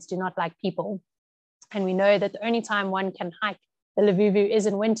these birds do not like people, and we know that the only time one can hike the Luvhuvhu is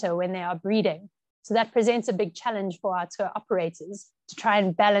in winter when they are breeding. So that presents a big challenge for our tour operators to try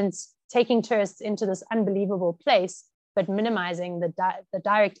and balance taking tourists into this unbelievable place, but minimizing the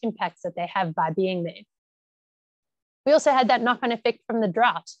direct impacts that they have by being there. We also had that knock-on effect from the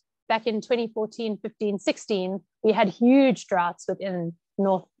drought. back in 2014, 15, 16, we had huge droughts within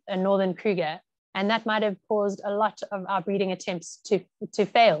northern Kruger, and that might have caused a lot of our breeding attempts to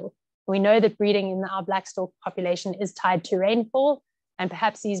fail. We know that breeding in our black stork population is tied to rainfall, and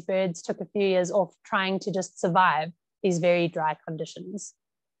perhaps these birds took a few years off trying to just survive these very dry conditions.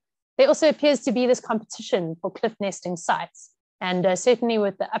 There also appears to be this competition for cliff nesting sites, and certainly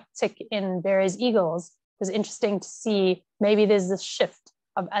with the uptick in Barrow's eagles, it was interesting to see maybe there's this shift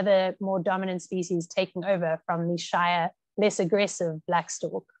of other more dominant species taking over from the shyer, less aggressive black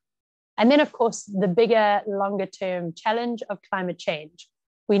stork. And then, of course, the bigger, longer-term challenge of climate change.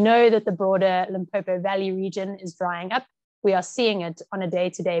 We know that the broader Limpopo Valley region is drying up. We are seeing it on a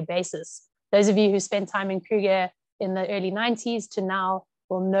day-to-day basis. Those of you who spent time in Kruger in the early 90s to now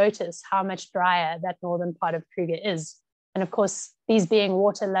will notice how much drier that northern part of Kruger is. And of course, these being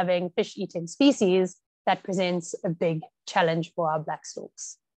water-loving, fish-eating species, that presents a big challenge for our black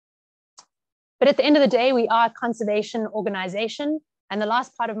storks. But at the end of the day, we are a conservation organization. And the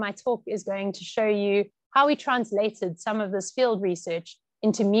last part of my talk is going to show you how we translated some of this field research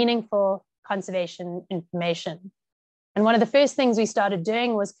into meaningful conservation information. And one of the first things we started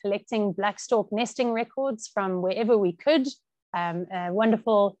doing was collecting black stork nesting records from wherever we could. A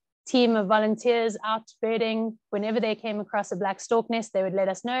wonderful team of volunteers out birding. Whenever they came across a black stork nest, they would let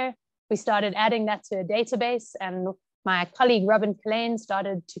us know. We started adding that to a database, and my colleague Robin Collane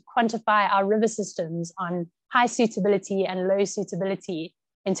started to quantify our river systems on high suitability and low suitability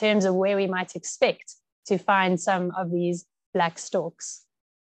in terms of where we might expect to find some of these black storks.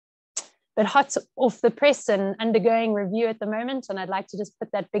 But hot off the press and undergoing review at the moment, and I'd like to just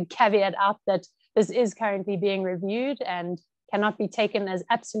put that big caveat out that this is currently being reviewed and cannot be taken as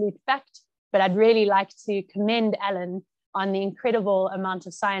absolute fact, but I'd really like to commend Alan on the incredible amount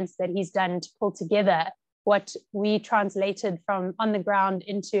of science that he's done to pull together what we translated from on the ground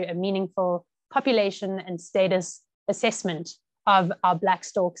into a meaningful population and status assessment of our black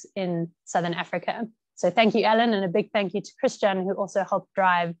storks in Southern Africa. So thank you, Alan, and a big thank you to Christian, who also helped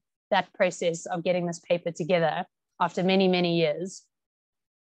drive that process of getting this paper together after many, many years.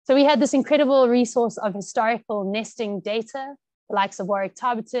 So we had this incredible resource of historical nesting data, the likes of Warwick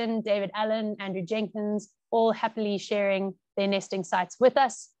Tarberton, David Allen, Andrew Jenkins, all happily sharing their nesting sites with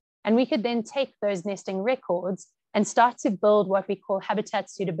us. And we could then take those nesting records and start to build what we call habitat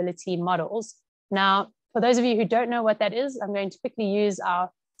suitability models. Now, for those of you who don't know what that is, I'm going to quickly use our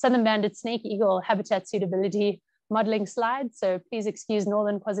southern banded snake eagle habitat suitability modeling slide. So please excuse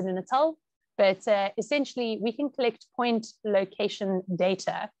Northern KwaZulu-Natal. But essentially, we can collect point location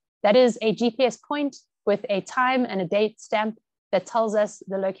data. That is a GPS point with a time and a date stamp that tells us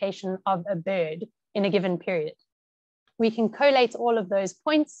the location of a bird in a given period. We can collate all of those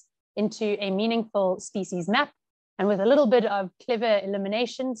points into a meaningful species map, and with a little bit of clever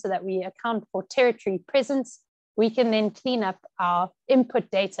elimination so that we account for territory presence, we can then clean up our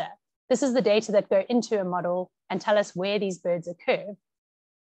input data. This is the data that go into a model and tell us where these birds occur.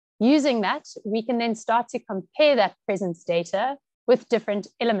 Using that, we can then start to compare that presence data with different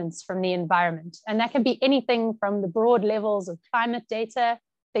elements from the environment. And that can be anything from the broad levels of climate data,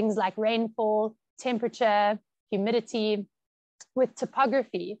 things like rainfall, temperature, humidity, with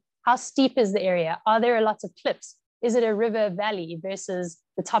topography. How steep is the area? Are there a lot of cliffs? Is it a river valley versus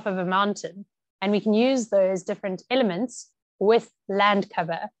the top of a mountain? And we can use those different elements with land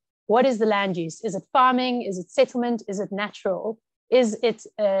cover. What is the land use? Is it farming? Is it settlement? Is it natural? Is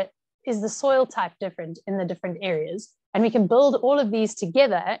the soil type different in the different areas? And we can build all of these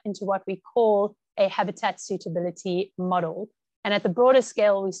together into what we call a habitat suitability model. And at the broader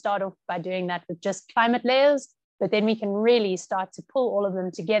scale, we start off by doing that with just climate layers, but then we can really start to pull all of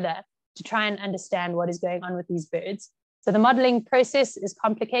them together to try and understand what is going on with these birds. So the modeling process is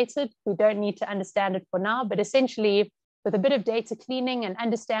complicated. We don't need to understand it for now, but essentially with a bit of data cleaning and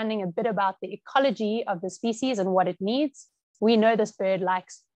understanding a bit about the ecology of the species and what it needs, we know this bird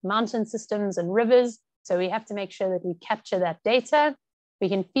likes mountain systems and rivers. So we have to make sure that we capture that data. We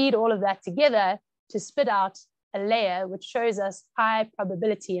can feed all of that together to spit out a layer which shows us high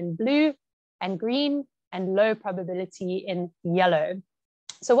probability in blue and green and low probability in yellow.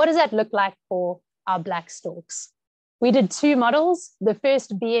 So what does that look like for our black storks? We did two models, the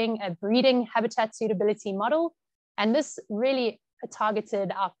first being a breeding habitat suitability model. And this really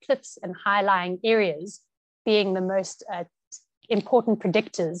targeted our cliffs and high-lying areas being the most important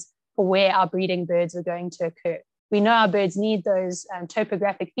predictors for where our breeding birds are going to occur. We know our birds need those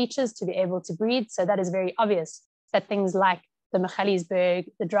topographic features to be able to breed. So that is very obvious that things like the Michalisberg,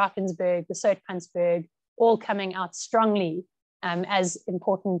 the Drakensberg, the Soutpansberg, all coming out strongly as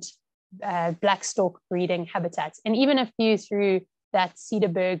important black stork breeding habitats. And even a few through that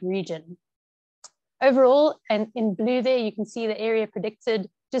Cedarburg region. Overall, and in blue there, you can see the area predicted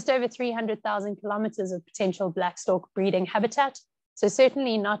just over 300,000 kilometers of potential black stork breeding habitat. So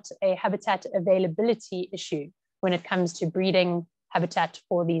certainly not a habitat availability issue when it comes to breeding habitat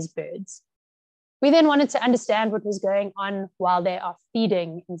for these birds. We then wanted to understand what was going on while they are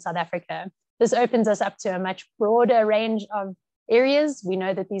feeding in South Africa. This opens us up to a much broader range of areas. We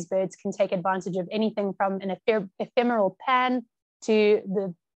know that these birds can take advantage of anything from an ephemeral pan to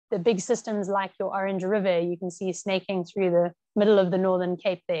the big systems like your Orange River. You can see snaking through the middle of the Northern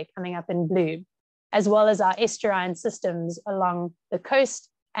Cape there, coming up in blue, as well as our estuarine systems along the coast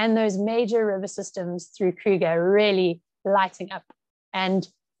and those major river systems through Kruger really lighting up. And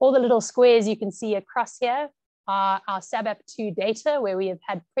all the little squares you can see across here are our SABAP2 data, where we have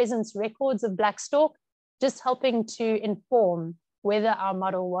had presence records of black stork, just helping to inform whether our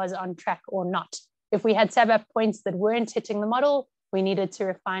model was on track or not. If we had SABAP points that weren't hitting the model, we needed to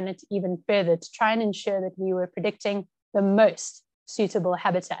refine it even further to try and ensure that we were predicting the most suitable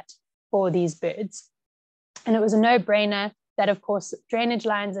habitat for these birds. And it was a no-brainer that, of course, drainage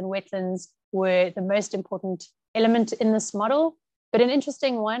lines and wetlands were the most important element in this model. But an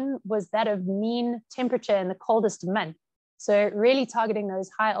interesting one was that of mean temperature in the coldest month. So really targeting those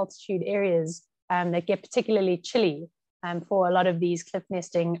high altitude areas that get particularly chilly for a lot of these cliff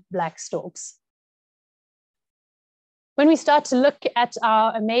nesting black storks. When we start to look at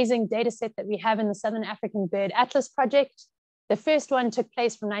our amazing data set that we have in the Southern African Bird Atlas project, the first one took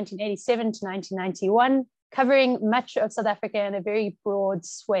place from 1987 to 1991, covering much of South Africa in a very broad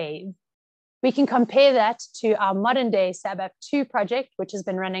swathe. We can compare that to our modern day SABAP2 project, which has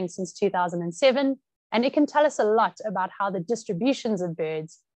been running since 2007, and it can tell us a lot about how the distributions of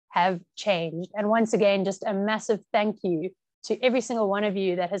birds have changed. And once again, just a massive thank you to every single one of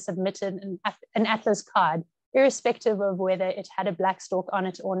you that has submitted an Atlas card, irrespective of whether it had a black stork on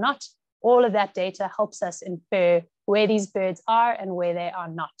it or not. All of that data helps us infer where these birds are and where they are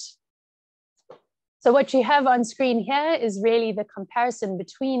not. So what you have on screen here is really the comparison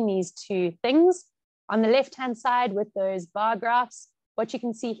between these two things. On the left-hand side with those bar graphs, what you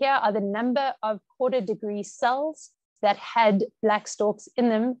can see here are the number of quarter-degree cells that had black storks in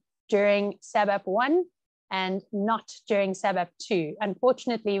them during SABAP1 and not during SABAP2.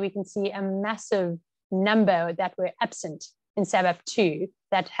 Unfortunately, we can see a massive number that were absent in SABAP2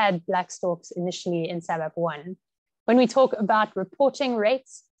 that had black storks initially in SABAP1. When we talk about reporting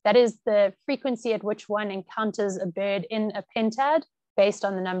rates, that is the frequency at which one encounters a bird in a pentad based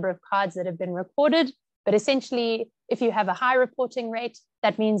on the number of cards that have been recorded. But essentially, if you have a high reporting rate,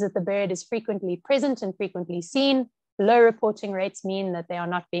 that means that the bird is frequently present and frequently seen. Low reporting rates mean that they are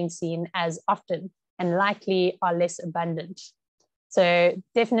not being seen as often and likely are less abundant. So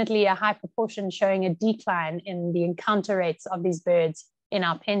definitely a high proportion showing a decline in the encounter rates of these birds in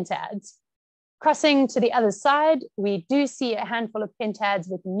our pentads. Crossing to the other side, we do see a handful of pentads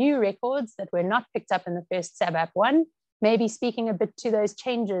with new records that were not picked up in the first SABAP1, maybe speaking a bit to those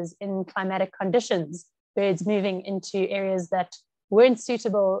changes in climatic conditions, birds moving into areas that weren't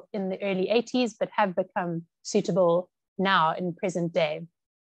suitable in the early 80s, but have become suitable now in present day.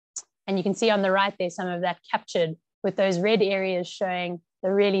 And you can see on the right there some of that captured with those red areas showing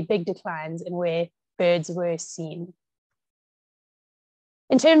the really big declines in where birds were seen.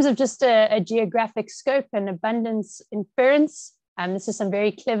 In terms of just a geographic scope and abundance inference, this is some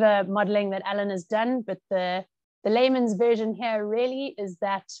very clever modeling that Alan has done, but the layman's version here really is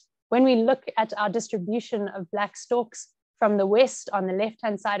that when we look at our distribution of black storks from the west on the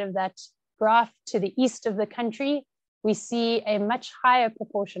left-hand side of that graph to the east of the country, we see a much higher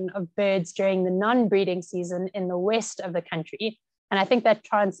proportion of birds during the non-breeding season in the west of the country. And I think that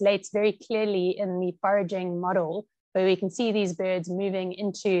translates very clearly in the foraging model, where we can see these birds moving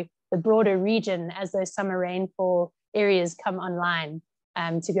into the broader region as those summer rainfall areas come online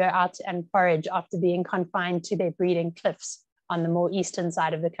to go out and forage after being confined to their breeding cliffs on the more eastern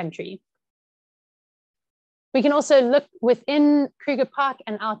side of the country. We can also look within Kruger Park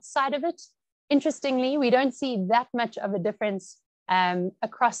and outside of it. Interestingly, we don't see that much of a difference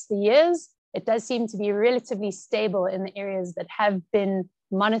across the years. It does seem to be relatively stable in the areas that have been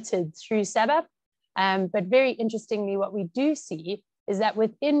monitored through SABAP. But very interestingly, what we do see is that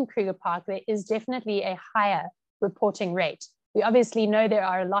within Kruger Park, there is definitely a higher reporting rate. We obviously know there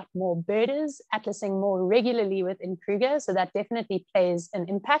are a lot more birders atlasing more regularly within Kruger, so that definitely plays an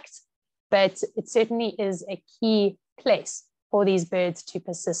impact, but it certainly is a key place for these birds to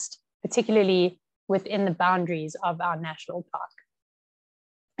persist, particularly within the boundaries of our national park.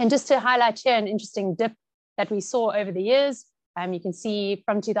 And just to highlight here an interesting dip that we saw over the years, you can see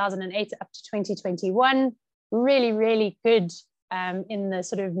from 2008 up to 2021, really, really good in the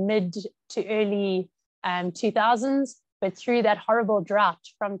sort of mid to early 2000s, but through that horrible drought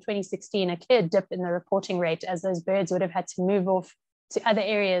from 2016, a clear dip in the reporting rate as those birds would have had to move off to other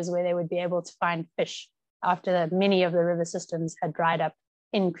areas where they would be able to find fish after many of the river systems had dried up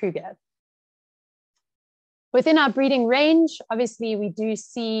in Kruger. Within our breeding range, obviously, we do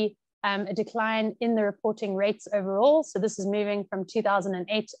see a decline in the reporting rates overall. So this is moving from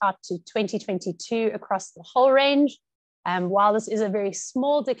 2008 out to 2022 across the whole range. While this is a very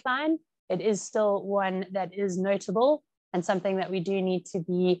small decline, it is still one that is notable and something that we do need to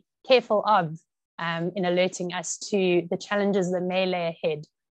be careful of in alerting us to the challenges that may lay ahead.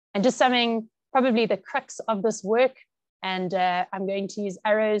 And just summing probably the crux of this work, and I'm going to use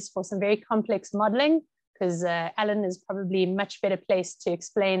arrows for some very complex modeling, because Alan is probably much better placed to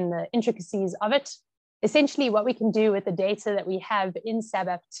explain the intricacies of it. Essentially, what we can do with the data that we have in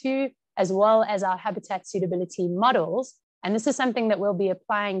SABAP2, as well as our habitat suitability models, and this is something that we'll be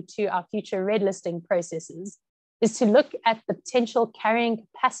applying to our future red listing processes, is to look at the potential carrying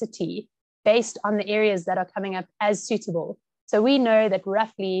capacity based on the areas that are coming up as suitable. So we know that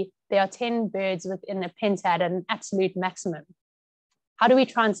roughly there are 10 birds within a pentad at an absolute maximum. How do we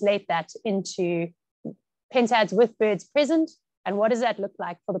translate that into pentads with birds present, and what does that look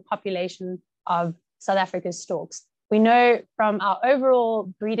like for the population of South Africa's storks? We know from our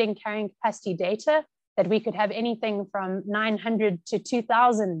overall breeding carrying capacity data that we could have anything from 900 to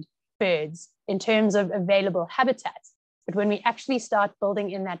 2,000 birds in terms of available habitats. But when we actually start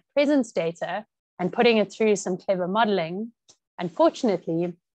building in that presence data and putting it through some clever modeling,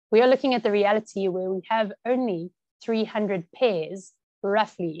 unfortunately, we are looking at the reality where we have only 300 pairs,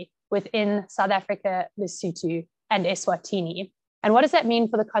 roughly, within South Africa, Lesotho, and Eswatini. And what does that mean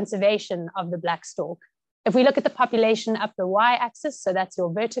for the conservation of the black stork? If we look at the population up the y-axis, so that's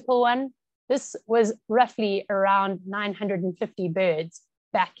your vertical one, this was roughly around 950 birds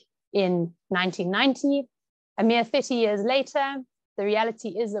back in 1990. A mere 30 years later, the reality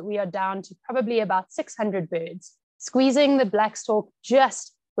is that we are down to probably about 600 birds, squeezing the black stork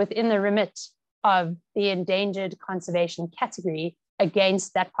just within the remit of the endangered conservation category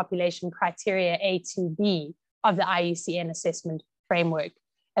against that population criteria A to B of the IUCN assessment framework.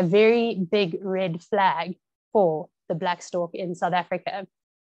 A very big red flag for the black stork in South Africa.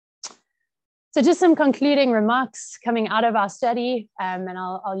 So just some concluding remarks coming out of our study, and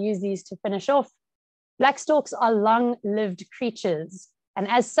I'll use these to finish off. Black storks are long-lived creatures, and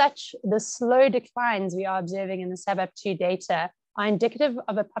as such, the slow declines we are observing in the SABAP2 data are indicative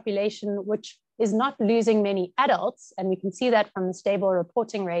of a population which is not losing many adults, and we can see that from the stable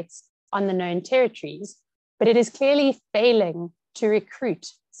reporting rates on the known territories, but it is clearly failing to recruit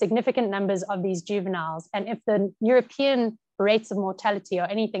significant numbers of these juveniles. And if the European rates of mortality are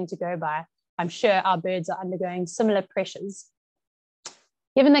anything to go by, I'm sure our birds are undergoing similar pressures.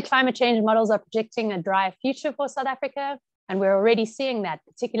 Given that climate change models are projecting a drier future for South Africa, and we're already seeing that,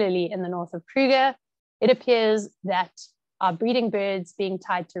 particularly in the north of Kruger, it appears that our breeding birds being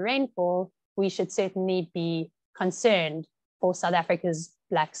tied to rainfall, we should certainly be concerned for South Africa's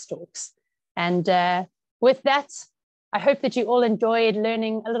black storks. And with that, I hope that you all enjoyed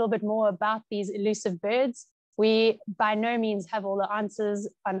learning a little bit more about these elusive birds. We by no means have all the answers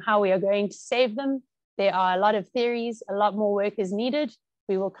on how we are going to save them. There are a lot of theories, a lot more work is needed.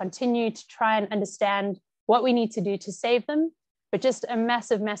 We will continue to try and understand what we need to do to save them. But just a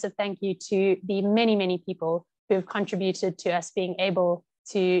massive, massive thank you to the many, many people who have contributed to us being able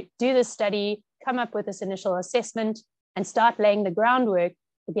to do this study, come up with this initial assessment, and start laying the groundwork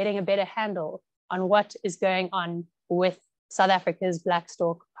for getting a better handle on what is going on with South Africa's black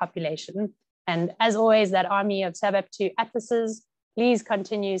stork population. And as always, that army of SABAP2 atlases, please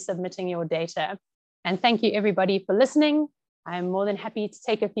continue submitting your data. And thank you everybody for listening. I'm more than happy to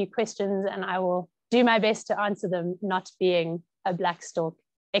take a few questions, and I will do my best to answer them, not being a black stork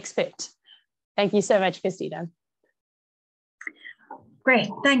expert. Thank you so much, Christina. Great,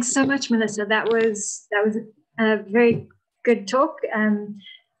 thanks so much, Melissa. That was a very good talk,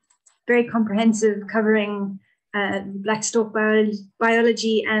 very comprehensive, covering black stork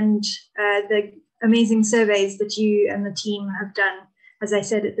biology and the amazing surveys that you and the team have done. As I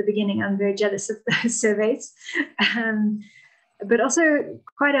said at the beginning, I'm very jealous of those surveys, but also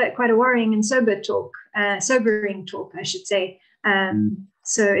quite a worrying and sobering talk, I should say.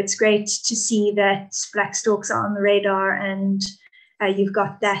 So it's great to see that black storks are on the radar, and you've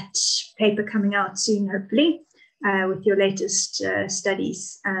got that paper coming out soon, hopefully, with your latest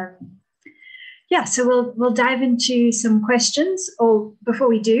studies. Yeah, so we'll dive into some questions. Or before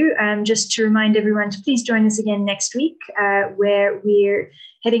we do, just to remind everyone to please join us again next week, where we're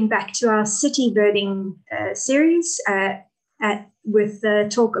heading back to our city birding series. with the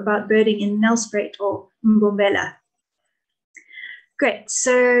talk about birding in Nelspruit or Mbombela. Great.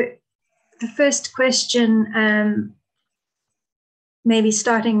 So the first question, maybe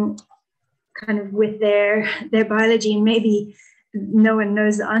starting kind of with their biology, and maybe no one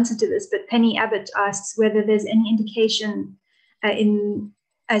knows the answer to this, but Penny Abbott asks whether there's any indication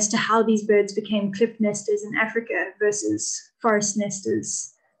as to how these birds became cliff nesters in Africa versus forest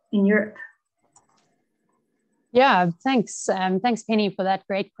nesters in Europe. Yeah, thanks. Thanks, Penny, for that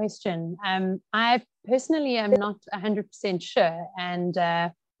great question. I personally am not 100% sure, and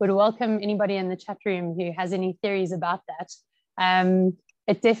would welcome anybody in the chat room who has any theories about that.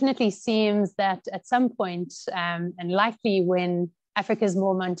 It definitely seems that at some point, and likely when Africa's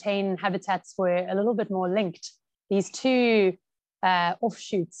more montane habitats were a little bit more linked, these two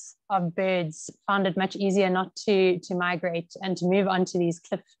offshoots of birds found it much easier not to migrate and to move onto these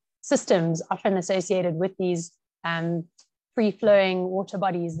cliff systems, often associated with these free-flowing water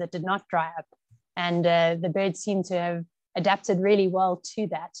bodies that did not dry up. And the birds seem to have adapted really well to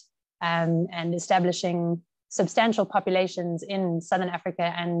that, and establishing substantial populations in Southern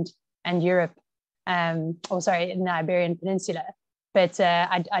Africa and Europe, in the Iberian Peninsula. But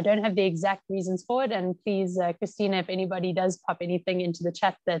I don't have the exact reasons for it. And please, Christina, if anybody does pop anything into the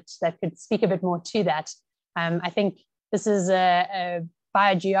chat that could speak a bit more to that. I think this is a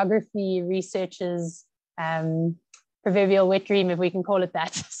biogeography researchers' proverbial wet dream, if we can call it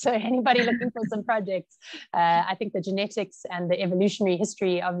that. So anybody looking for some projects, I think the genetics and the evolutionary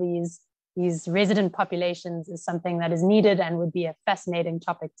history of these resident populations is something that is needed and would be a fascinating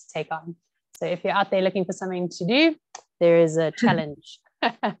topic to take on. So if you're out there looking for something to do, there is a challenge.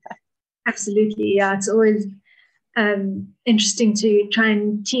 Absolutely, yeah. It's always interesting to try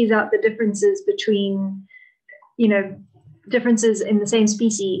and tease out the differences between, differences in the same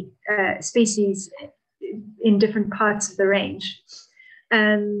species in different parts of the range.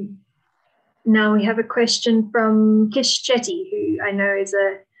 Now we have a question from Kish Chetty, who I know is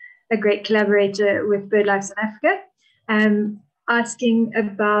a great collaborator with BirdLife South Africa, asking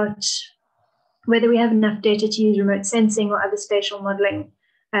about whether we have enough data to use remote sensing or other spatial modeling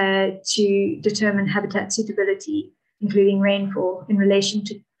to determine habitat suitability, including rainfall, in relation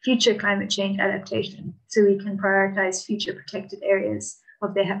to future climate change adaptation, so we can prioritize future protected areas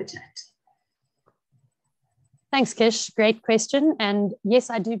of their habitat. Thanks, Kish. Great question. And yes,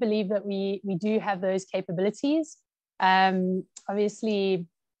 I do believe that we do have those capabilities. Obviously,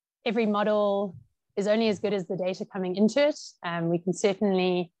 every model is only as good as the data coming into it. We can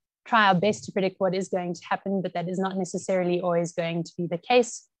certainly try our best to predict what is going to happen, but that is not necessarily always going to be the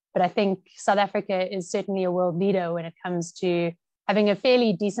case. But I think South Africa is certainly a world leader when it comes to having a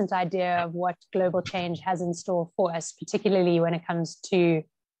fairly decent idea of what global change has in store for us, particularly when it comes to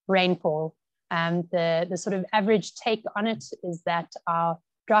rainfall. The sort of average take on it is that our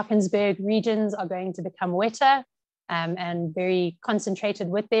Drakensberg regions are going to become wetter and very concentrated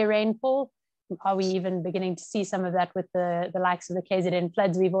with their rainfall. Are we even beginning to see some of that with the likes of the KZN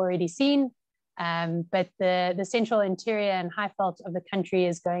floods we've already seen? But the central interior and Highveld of the country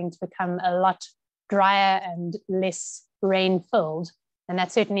is going to become a lot drier and less rain-filled. And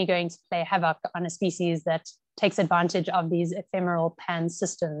that's certainly going to play havoc on a species that takes advantage of these ephemeral pan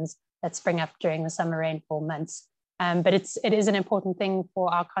systems that spring up during the summer rainfall months. But it is an important thing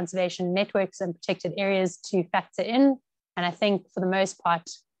for our conservation networks and protected areas to factor in. And I think for the most part,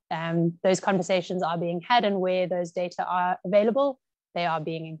 those conversations are being had, and where those data are available, they are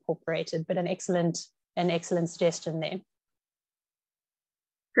being incorporated. But an excellent suggestion there.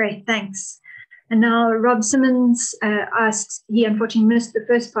 Great, thanks. And now Rob Simmons asks, he unfortunately missed the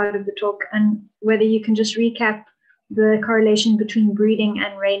first part of the talk, and whether you can just recap the correlation between breeding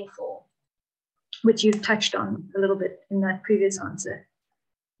and rainfall, which you've touched on a little bit in that previous answer.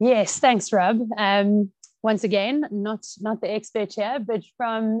 Yes, thanks, Rob. Once again, not the expert here, but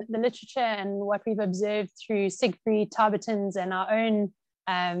from the literature and what we've observed through Siegfried, Tarboton's, and our own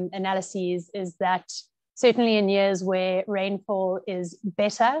analyses, is that certainly in years where rainfall is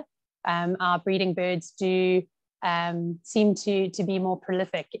better, our breeding birds do seem to be more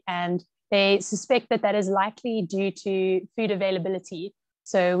prolific, and they suspect that is likely due to food availability.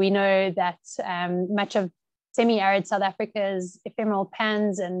 So we know that much of semi-arid South Africa's ephemeral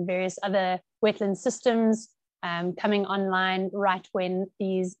pans and various other wetland systems coming online right when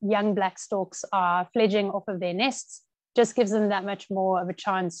these young black storks are fledging off of their nests just gives them that much more of a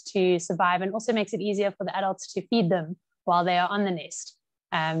chance to survive, and also makes it easier for the adults to feed them while they are on the nest.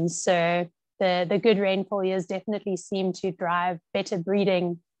 So the good rainfall years definitely seem to drive better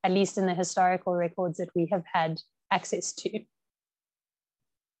breeding, at least in the historical records that we have had access to.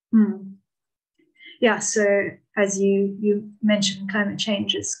 Yeah, so as you mentioned, climate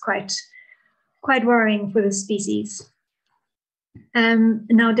change is quite worrying for the species.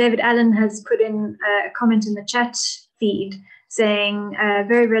 Now, David Allen has put in a comment in the chat feed saying,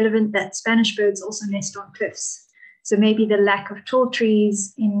 very relevant that Spanish birds also nest on cliffs. So maybe the lack of tall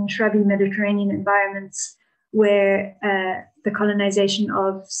trees in shrubby Mediterranean environments where the colonization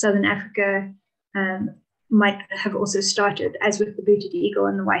of southern Africa might have also started, as with the booted eagle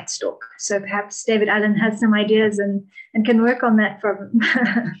and the white stork. So perhaps David Allen has some ideas and can work on that problem.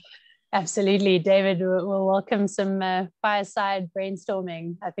 Absolutely, David. We'll welcome some fireside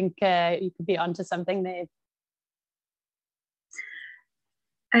brainstorming. I think you could be onto something there.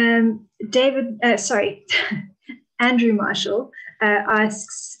 Andrew Marshall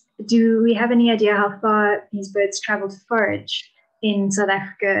asks, do we have any idea how far these birds travel to forage in South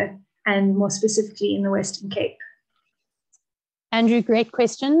Africa and more specifically in the Western Cape? Andrew, great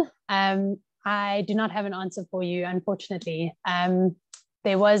question. I do not have an answer for you, unfortunately.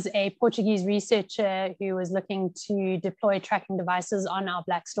 There was a Portuguese researcher who was looking to deploy tracking devices on our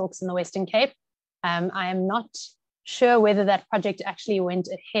black storks in the Western Cape. I am not sure whether that project actually went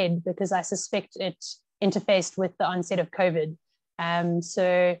ahead because I suspect it interfaced with the onset of COVID.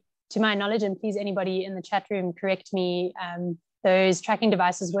 So to my knowledge, and please anybody in the chat room correct me, those tracking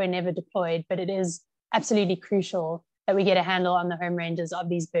devices were never deployed, but it is absolutely crucial that we get a handle on the home ranges of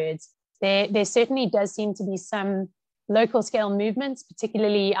these birds. There certainly does seem to be some local scale movements,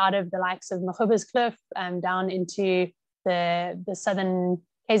 particularly out of the likes of Mlhubo's Cliff down into the southern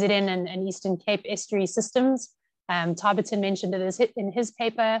KZN and Eastern Cape estuary systems. Tarberton mentioned it in his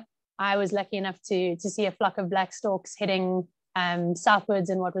paper. I was lucky enough to see a flock of black storks heading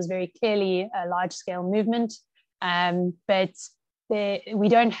southwards in what was very clearly a large scale movement. But we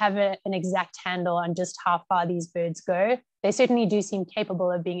don't have an exact handle on just how far these birds go. They certainly do seem capable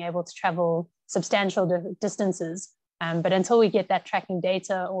of being able to travel substantial distances. But until we get that tracking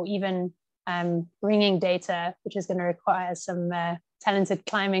data or even ringing data, which is going to require some talented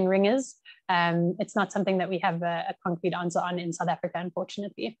climbing ringers, it's not something that we have a concrete answer on in South Africa,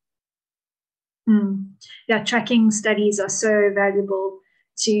 unfortunately. Yeah, tracking studies are so valuable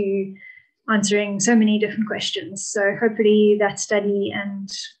to answering so many different questions. So hopefully that study and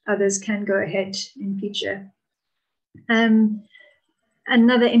others can go ahead in future.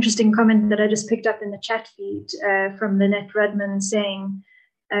 Another interesting comment that I just picked up in the chat feed from Lynette Rudman saying,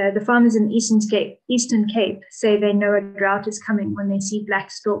 the farmers in the Eastern Cape say they know a drought is coming when they see black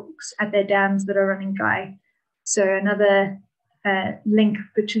storks at their dams that are running dry. So another link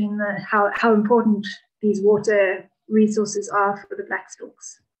between how important these water resources are for the black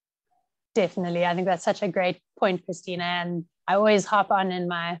storks. Definitely. I think that's such a great point, Christina. And I always harp on in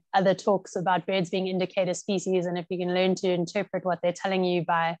my other talks about birds being indicator species. And if you can learn to interpret what they're telling you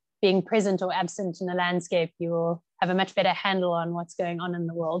by being present or absent in the landscape, you will have a much better handle on what's going on in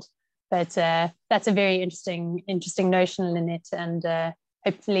the world. But that's a very interesting notion, Lynette. And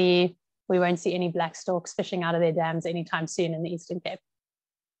hopefully we won't see any black storks fishing out of their dams anytime soon in the Eastern Cape.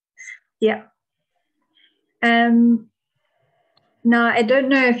 Yeah. Now, I don't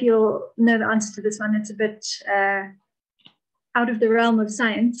know if you'll know the answer to this one. It's a bit out of the realm of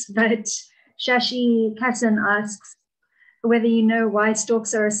science, but Shashi Kassan asks whether you know why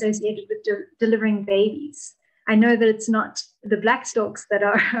storks are associated with delivering babies. I know that it's not the black storks that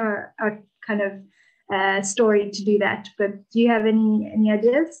are kind of storied to do that, but do you have any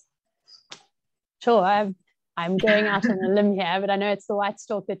ideas? Sure, I'm going out on a limb here, but I know it's the white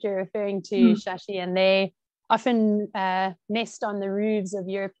stork that you're referring to, Shashi, and they often nest on the roofs of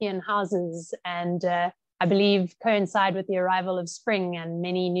European houses and I believe coincide with the arrival of spring and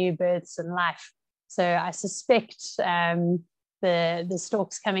many new births and life. So I suspect the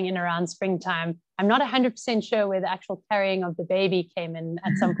storks coming in around springtime. I'm not 100% sure where the actual carrying of the baby came in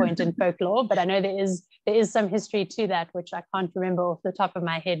at some point in folklore, but I know there is some history to that, which I can't remember off the top of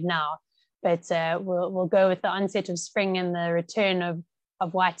my head now. But we'll go with the onset of spring and the return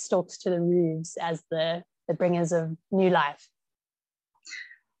of white storks to the roofs as the bringers of new life.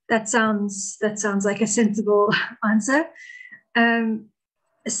 That sounds like a sensible answer.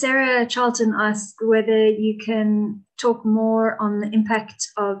 Sarah Charlton asks whether you can talk more on the impact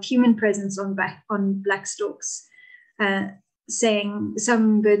of human presence on black storks, saying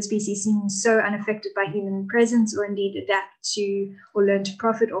some bird species seem so unaffected by human presence or indeed adapt to or learn to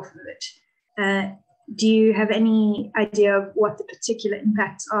profit off of it. Do you have any idea of what the particular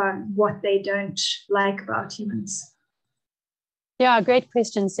impacts are and what they don't like about humans? Yeah, great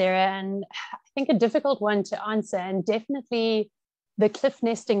question, Sarah. And I think a difficult one to answer. And definitely the cliff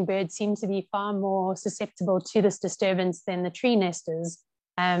nesting birds seem to be far more susceptible to this disturbance than the tree nesters,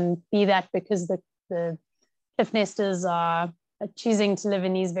 be that because the the cliff nesters are choosing to live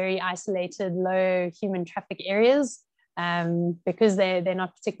in these very isolated, low human traffic areas because they're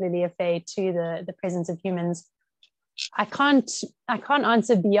not particularly afraid to the presence of humans. I can't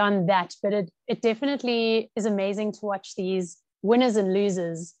answer beyond that, but it definitely is amazing to watch these winners and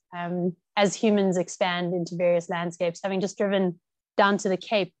losers as humans expand into various landscapes. Having just driven down to the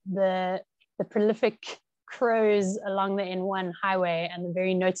Cape, the prolific crows along the N1 highway and the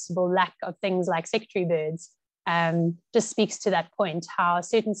very noticeable lack of things like secretary birds just speaks to that point, how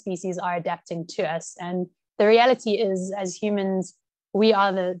certain species are adapting to us. And the reality is, as humans, we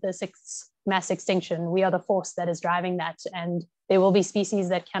are the sixth mass extinction. We are the force that is driving that. And there will be species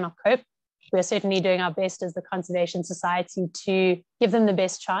that cannot cope. We're certainly doing our best as the Conservation Society to give them the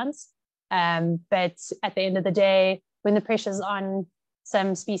best chance. But at the end of the day, when the pressure's on,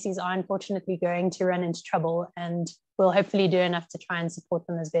 some species are unfortunately going to run into trouble, and we'll hopefully do enough to try and support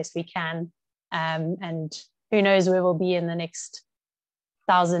them as best we can. And who knows where we'll be in the next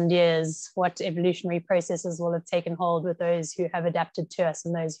 1,000 years, what evolutionary processes will have taken hold with those who have adapted to us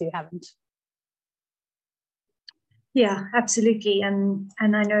and those who haven't. Yeah, absolutely. And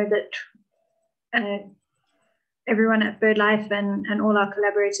I know that everyone at BirdLife and all our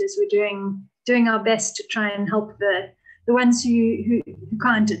collaborators, we're doing our best to try and help the ones who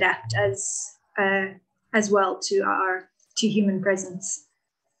can't adapt as well to human presence.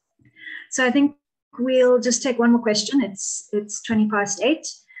 So I think we'll just take one more question. It's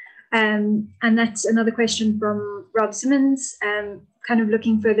 8:20, and that's another question from Rob Simmons, kind of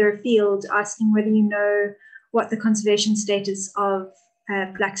looking further afield, asking whether you know what the conservation status of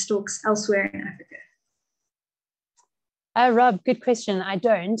black storks elsewhere in Africa. Rob, good question. I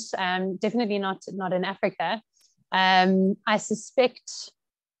don't. Definitely not in Africa. I suspect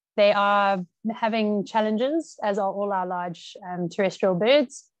they are having challenges, as are all our large terrestrial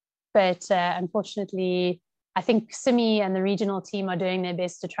birds. But unfortunately, I think Simi and the regional team are doing their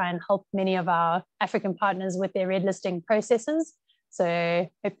best to try and help many of our African partners with their red listing processes. So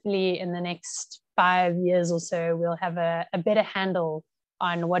hopefully in the next 5 years or so, we'll have a better handle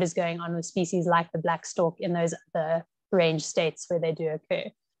on what is going on with species like the black stork in those other range states where they do occur.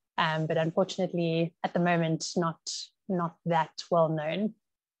 But unfortunately, at the moment, not that well known.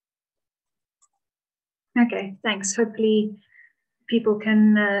 Okay, thanks. Hopefully people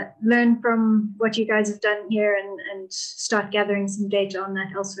can learn from what you guys have done here and start gathering some data on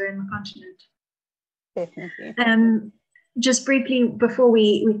that elsewhere in the continent. Definitely. Just briefly before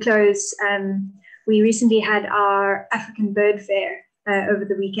we close, we recently had our African Bird Fair over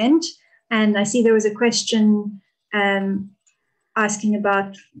the weekend, and I see there was a question asking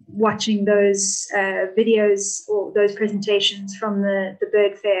about watching those videos or those presentations from the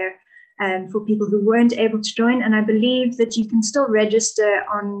bird fair for people who weren't able to join. And I believe that you can still register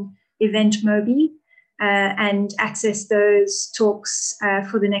on EventMobi and access those talks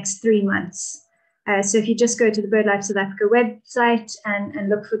for the next 3 months. So if you just go to the BirdLife South Africa website and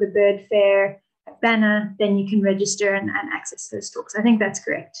look for the bird fair banner, then you can register and access those talks. I think that's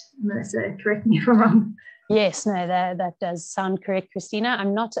correct. Melissa, correct me if I'm wrong. Yes, no, that does sound correct, Christina.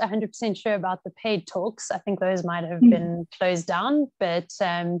 I'm not 100% sure about the paid talks. I think those might have been closed down, but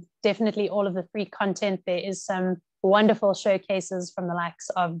definitely all of the free content. There is some wonderful showcases from the likes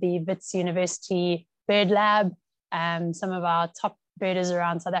of the Wits University Bird Lab, some of our top birders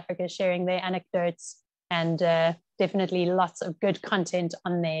around South Africa sharing their anecdotes, and definitely lots of good content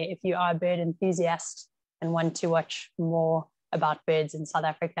on there if you are a bird enthusiast and want to watch more about birds in South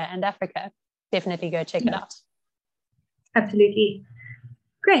Africa and Africa. Definitely go check it out. Absolutely.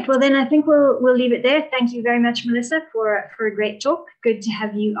 Great. Well, then I think we'll leave it there. Thank you very much, Melissa, for a great talk. Good to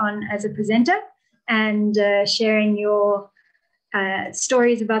have you on as a presenter and sharing your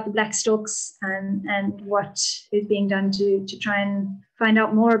stories about the black storks and what is being done to try and find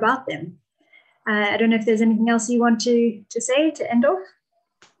out more about them. I don't know if there's anything else you want to say to end off.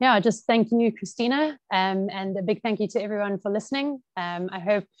 Yeah, just thank you, Christina, and a big thank you to everyone for listening. I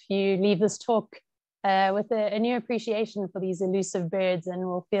hope you leave this talk with a new appreciation for these elusive birds, and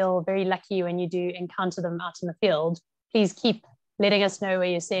will feel very lucky when you do encounter them out in the field. Please keep letting us know where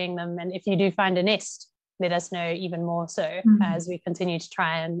you're seeing them, and if you do find a nest, let us know even more so as we continue to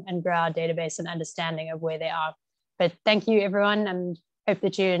try and grow our database and understanding of where they are. But thank you, everyone, and hope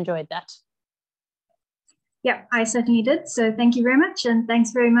that you enjoyed that. Yeah, I certainly did. So thank you very much. And thanks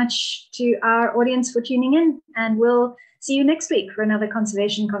very much to our audience for tuning in. And we'll see you next week for another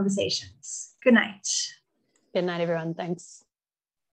Conservation Conversations. Good night. Good night, everyone. Thanks.